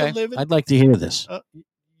okay. a living. I'd like to hear this.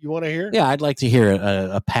 You want to hear? Yeah, I'd like to hear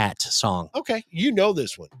a Pat song. Okay, you know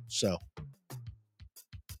this one, so.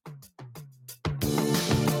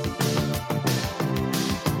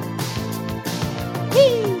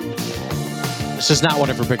 This is not one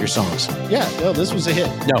of her bigger songs. Yeah, no, this was a hit.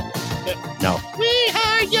 No. We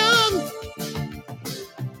are young.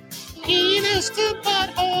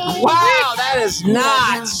 Wow, that is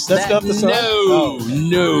not. That's not the song?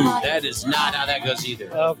 No, that is not how that goes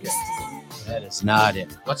either. Okay. That is not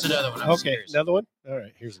it. What's another one? Another one? All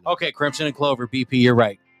right, here's another. Okay, Crimson and Clover, BP, you're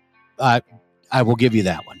right. I will give you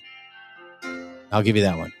that one. I'll give you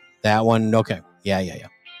that one. That one, okay. Yeah.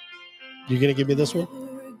 You gonna give me this one?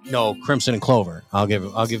 No, Crimson and Clover. I'll give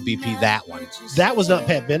BP that one. That was not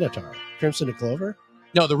Pat Benatar. Crimson and Clover?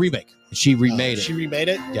 No, the remake. She remade it. She remade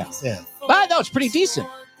it? Yeah. But no, it's pretty decent.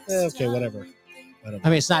 Okay, whatever. I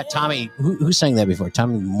mean, it's not Tommy. Who sang that before?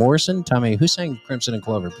 Tommy Morrison? Who sang Crimson and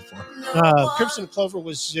Clover before? Crimson and Clover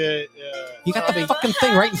was... you got the fucking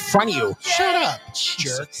thing right in front of you. Shut up,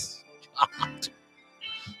 jerk.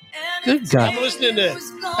 Good God. I'm listening to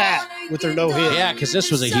Pat with her no hit. Yeah, because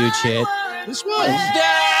this was a huge hit. This was.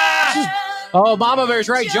 Yeah! Oh, Mama Bear's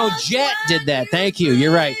right. Joan Jett did that. Thank you.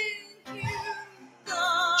 You're right.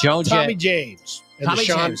 Joan Jett. Tommy James. And Tommy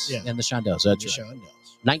the James. And the Shondells. That's right.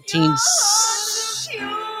 19...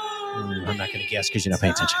 I'm not going to guess because you're not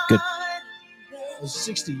paying attention. Good. It was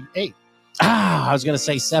 68. I was going to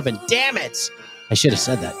say 7. Damn it. I should have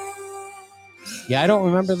said that. Yeah, I don't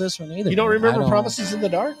remember this one either. You don't remember Promises in the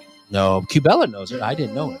Dark? No, Cubella knows it. I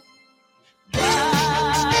didn't know it.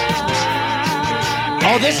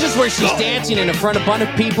 Oh, this is where she's dancing in front of a bunch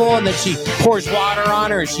of people, and then she pours water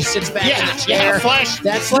on her, and she sits back in the chair. Flash.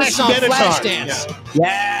 That's Flash Dance.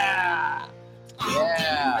 Yeah.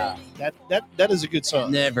 That is a good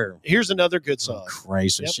song. Never. Here's another good song.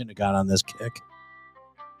 Christ, I shouldn't have got on this kick.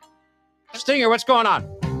 Stinger, what's going on?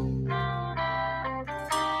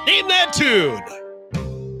 Name that tune.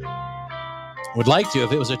 Would like to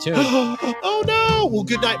if it was a tune. Oh no! Well,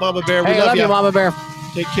 good night, Mama Bear. Hey, we love you, Mama Bear.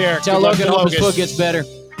 Take care. Tell Logan hope his foot gets better.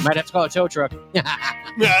 Might have to call a tow truck.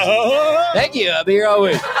 Thank you. I'll be here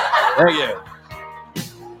always. Thank you.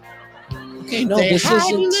 Okay, no, They this hide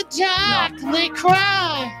isn't. in the dark, they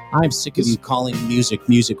cry. I'm sick of you calling music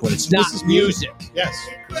when it's not This is music. Yes.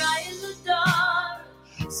 Cry in the dark,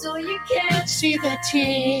 so you can't See the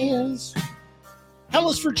tears. Hell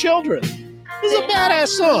is for Children. This is a badass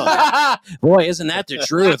song. Boy, isn't that the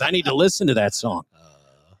truth? I need to listen to that song.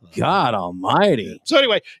 God Almighty. So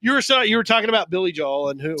anyway, you were talking about Billy Joel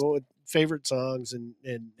and who favorite songs and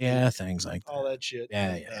things like all that shit.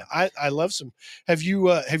 Yeah. I love some. Have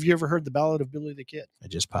you ever heard the Ballad of Billy the Kid? I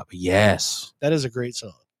just popped. Yes. That is a great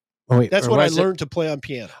song. Oh wait, That's or what I was it- learned to play on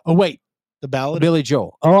piano. Oh wait, The Ballad Billy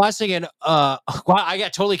Joel. Oh, I was thinking. Well, I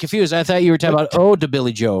got totally confused. I thought you were talking about "Ode to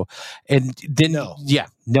Billy Joel," and then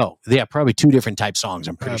no, probably two different type songs.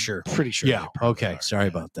 I'm pretty sure. Pretty sure. Yeah. Okay. Sorry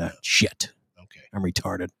about that. Shit. Okay. I'm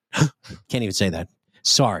retarded. Can't even say that.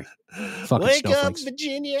 Sorry. Fucking Wake up, snowflakes.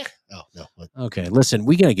 Virginia. Oh no. Okay, listen,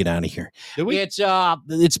 we gotta get out of here. Do we? It's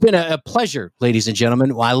been a pleasure, ladies and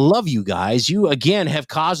gentlemen. I love you guys. You again have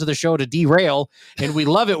caused the show to derail, and we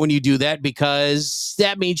love it when you do that because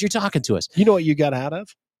that means you're talking to us. You know what you got out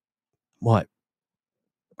of? What?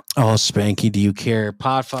 Oh, Spanky, do you care?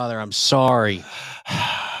 Podfather, I'm sorry.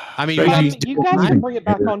 I mean, you guys can bring it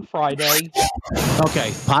back on Friday. Okay,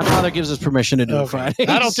 Podfather gives us permission to do it Friday.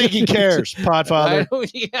 I don't think he cares, Podfather.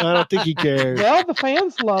 I don't think he cares. Well, the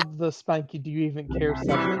fans love the Spanky Do You Even Care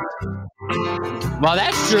segment. Well,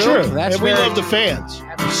 that's true. That's and we very- love the fans.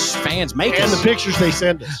 Fans make and us. the pictures they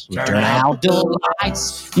send us. Turn out the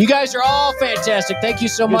lights. You guys are all fantastic. Thank you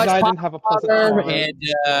so Good much, night and have a pleasant holiday.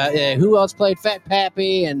 and who else played Fat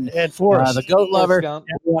Pappy and Forrest. the Goat Lover. Gump.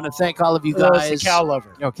 I want to thank all of you It's guys. the Cow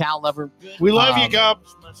Lover. Cow Lover. We love you, Gump.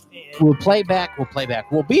 We'll play back.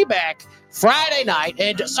 We'll be back Friday night.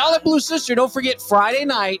 And Solid Blue Sister, don't forget Friday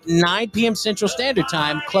night, 9 p.m. Central Standard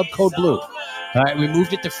Time, Club Code Blue. All right, we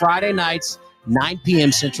moved it to Friday nights, 9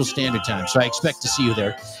 p.m. Central Standard Time. So I expect to see you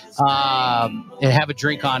there. And have a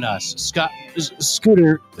drink on us. Scooter's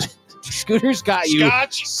got you.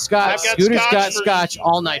 Scooter's got scotch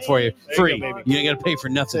all night for you. Free. You ain't got to pay for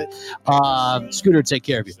nothing. Scooter will take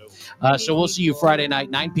care of you. So we'll see you Friday night,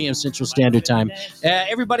 9 p.m. Central Standard Time.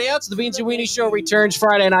 Everybody else, the Beans and Weenie Show returns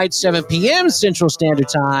Friday night, 7 p.m. Central Standard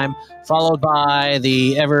Time, followed by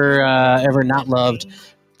the ever not loved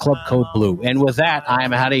Club Code Blue. And with that,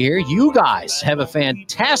 I'm out of here. You guys have a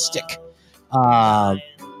fantastic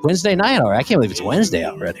Wednesday night already. I can't believe it's Wednesday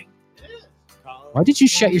already. Why did you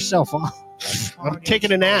shut yourself off? I'm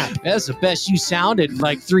taking a nap. That's the best you sounded in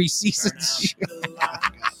like 3 seasons.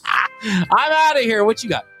 I'm out of here. What you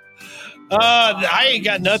got? I ain't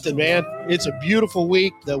got nothing, man. It's a beautiful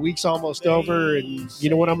week. The week's almost over, and you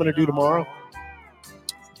know what I'm going to do tomorrow?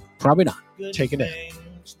 Probably not. Take a nap.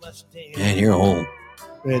 Man, you're old.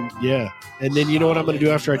 And then you know what I'm going to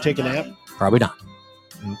do after I take a nap? Probably not.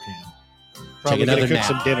 Okay. Probably going to cook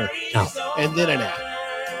some dinner. No. And then a nap.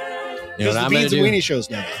 You know Because what the I'm going Beans to and do? Weenie Show's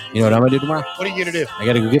now. You know what I'm going to do tomorrow? What are you going to do? I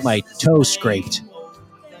got to go get my toe scraped.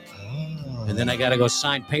 And then I got to go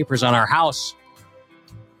sign papers on our house.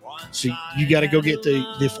 So you got to go get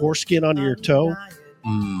the foreskin on your toe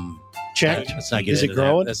checked. Let's not get Is into it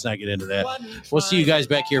growing? that. Let's not get into that. We'll see you guys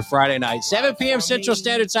back here Friday night, 7 p.m. Central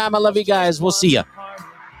Standard Time. I love you guys. We'll see you.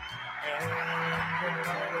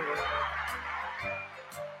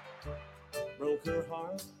 Broke her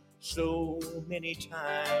heart so many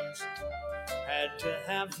times. Had to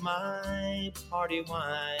have my party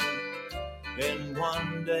wine. Then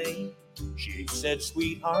one day she said,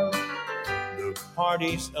 "Sweetheart, the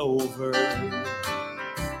party's over.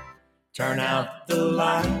 Turn out the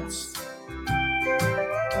lights.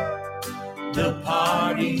 The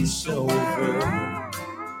party's over."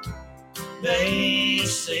 They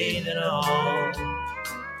say that all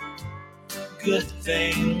good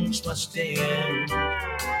things must end.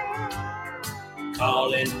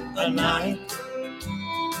 Call it a night.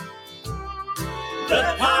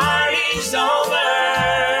 The party's over,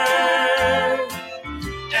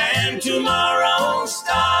 and tomorrow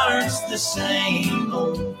starts the same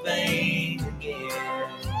old thing again.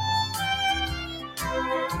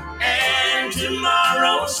 And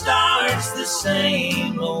tomorrow starts the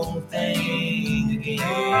same old thing